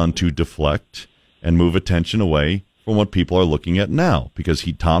 has done to deflect and move attention away from what people are looking at now, because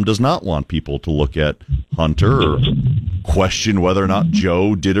Tom does not want people to look at Hunter or question whether or not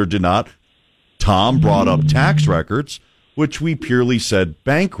Joe did or did not. Tom brought up tax records, which we purely said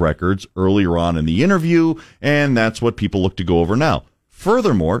bank records earlier on in the interview, and that's what people look to go over now.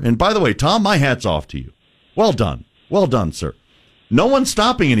 Furthermore, and by the way, Tom, my hat's off to you. Well done, sir. No one's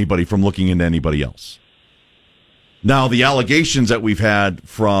stopping anybody from looking into anybody else. Now, the allegations that we've had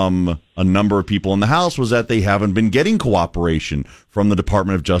from a number of people in the House was that they haven't been getting cooperation from the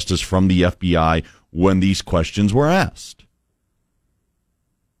Department of Justice, from the FBI, when these questions were asked.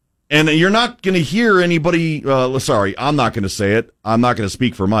 And you're not going to hear anybody, sorry, I'm not going to say it. I'm not going to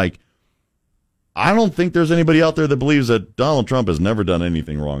speak for Mike. I don't think there's anybody out there that believes that Donald Trump has never done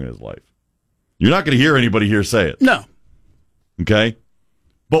anything wrong in his life. You're not going to hear anybody here say it. No. Okay?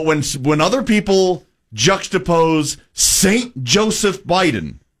 But when other people juxtapose St. Joseph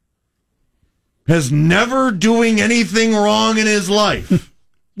Biden as never doing anything wrong in his life.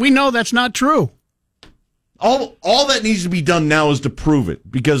 We know that's not true. All that needs to be done now is to prove it,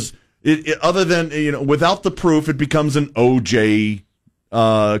 because other than, without the proof, it becomes an OJ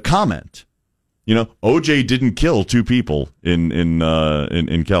comment. OJ didn't kill two people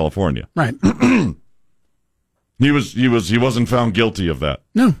in California. Right. He wasn't found guilty of that.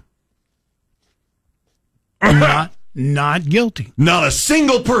 No. Not guilty. Not a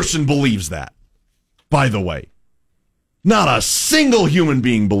single person believes that, by the way. Not a single human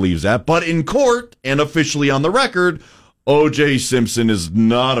being believes that, but in court and officially on the record, O.J. Simpson is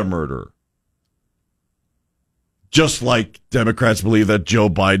not a murderer. Just like Democrats believe that Joe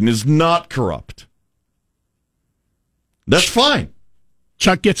Biden is not corrupt. That's fine.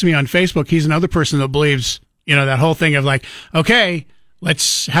 Chuck gets me on Facebook. He's another person that believes, that whole thing of like, okay,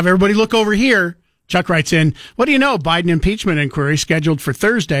 let's have everybody look over here. Chuck writes in, what do you know? Biden impeachment inquiry scheduled for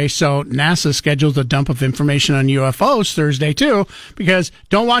Thursday, so NASA scheduled a dump of information on UFOs Thursday, too, because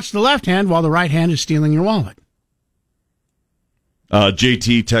don't watch the left hand while the right hand is stealing your wallet.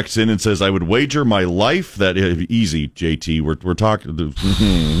 JT texts in and says, I would wager my life that... Easy, JT. We're talking...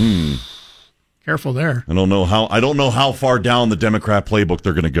 Careful there. I don't know how far down the Democrat playbook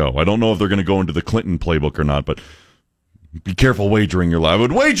they're going to go. I don't know if they're going to go into the Clinton playbook or not, but... Be careful wagering your life. I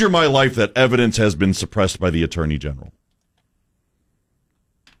would wager my life that evidence has been suppressed by the Attorney General.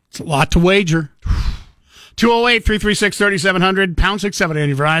 It's a lot to wager. 208-336-3700, pound 670 on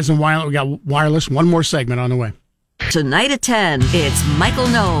your Verizon Wireless. We got wireless. One more segment on the way. Tonight at 10, it's Michael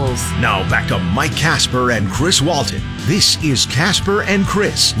Knowles. Now back to Mike Casper and Chris Walton. This is Casper and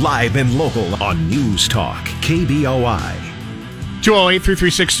Chris, live and local on News Talk, KBOI.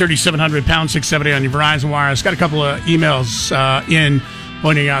 208-336-3700, pound 670 on your Verizon Wireless. Got a couple of emails in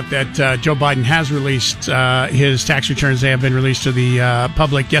pointing out that Joe Biden has released his tax returns. They have been released to the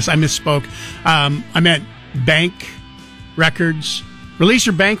public. Yes, I misspoke. I meant bank records. Release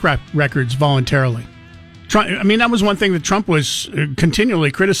your bank records voluntarily. That was one thing that Trump was continually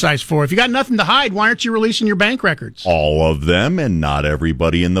criticized for. If you got nothing to hide, why aren't you releasing your bank records? All of them, and not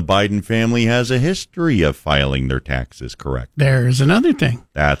everybody in the Biden family has a history of filing their taxes correct. There's another thing.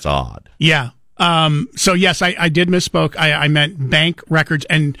 That's odd. Yeah. So, yes, I did misspoke. I meant bank records,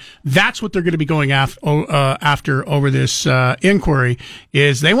 and that's what they're going to be going after over this inquiry,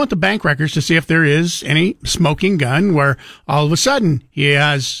 is they want the bank records to see if there is any smoking gun where all of a sudden he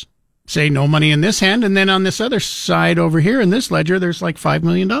has... say no money in this hand, and then on this other side over here in this ledger, there's like $5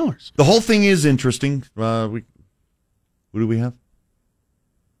 million. The whole thing is interesting. Who do we have?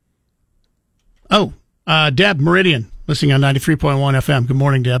 Deb Meridian, listening on 93.1 FM. Good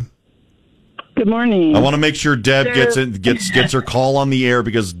morning, Deb. Good morning. I want to make sure Deb gets her call on the air,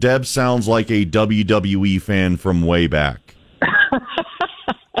 because Deb sounds like a WWE fan from way back.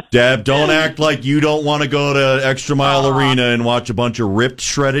 Deb, don't act like you don't want to go to Extra Mile Arena and watch a bunch of ripped,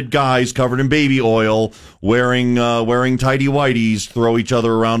 shredded guys covered in baby oil wearing tighty whities throw each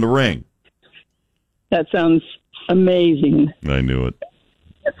other around the ring. That sounds amazing. I knew it.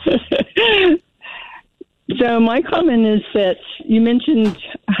 So my comment is that you mentioned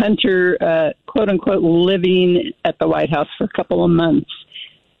Hunter, quote unquote, living at the White House for a couple of months.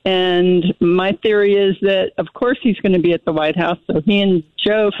 And my theory is that, of course, he's going to be at the White House, so he and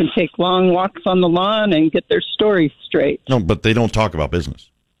Joe can take long walks on the lawn and get their stories straight. No, but they don't talk about business.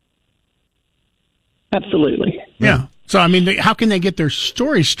 Absolutely. Yeah. So, I mean, how can they get their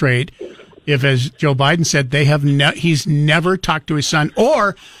story straight if, as Joe Biden said, they have he's never talked to his son?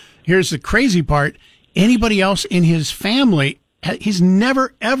 Or, here's the crazy part, anybody else in his family, he's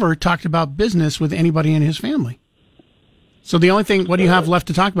never, ever talked about business with anybody in his family. So the only thing, what do you have left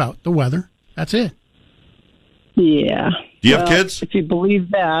to talk about? The weather. That's it. Yeah. Do you have kids? If you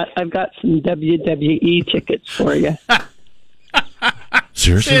believe that, I've got some WWE tickets for you.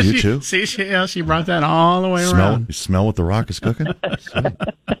 Seriously, you too? See, she brought that all the way around. You smell what The Rock is cooking?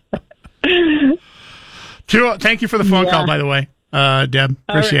 Thank you for the phone call, by the way, Deb.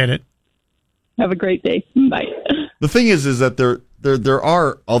 Appreciate it. Have a great day. Bye. The thing is that there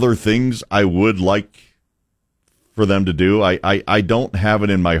are other things I would like for them to do. I don't have it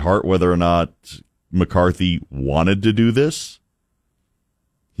in my heart whether or not McCarthy wanted to do this.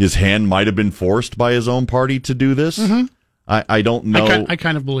 His hand might have been forced by his own party to do this. Mm-hmm. I don't know. I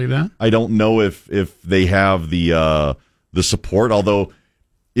kind of believe that. I don't know if they have the support, although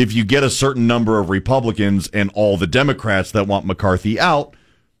if you get a certain number of Republicans and all the Democrats that want McCarthy out,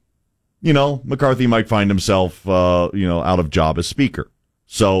 McCarthy might find himself out of job as Speaker.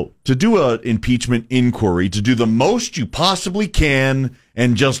 So to do an impeachment inquiry, to do the most you possibly can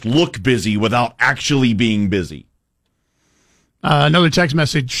and just look busy without actually being busy. Another text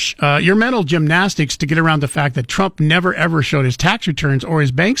message. Your mental gymnastics to get around the fact that Trump never, ever showed his tax returns or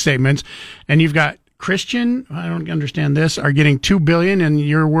his bank statements. And you've got Christian, I don't understand this, are getting $2 billion and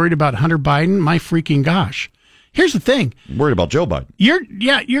you're worried about Hunter Biden. My freaking gosh. Here's the thing. I'm worried about Joe Biden.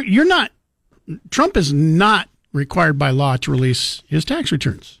 You're not, Trump is not required by law to release his tax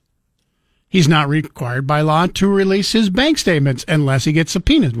returns. He's not required by law to release his bank statements unless he gets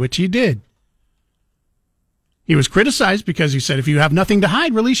subpoenaed, which he did. He was criticized because he said, if you have nothing to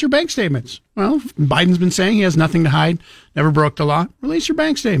hide, release your bank statements. Well, Biden's been saying he has nothing to hide, never broke the law. Release your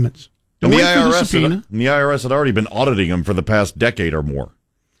bank statements. Don't wait for the subpoena. The IRS had already been auditing him for the past decade or more.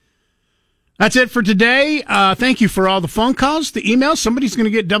 That's it for today. Thank you for all the phone calls, the emails. Somebody's going to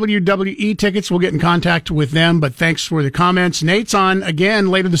get WWE tickets. We'll get in contact with them, but thanks for the comments. Nate's on again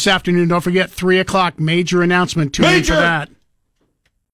later this afternoon. Don't forget, 3 o'clock, major announcement. Tune in for that.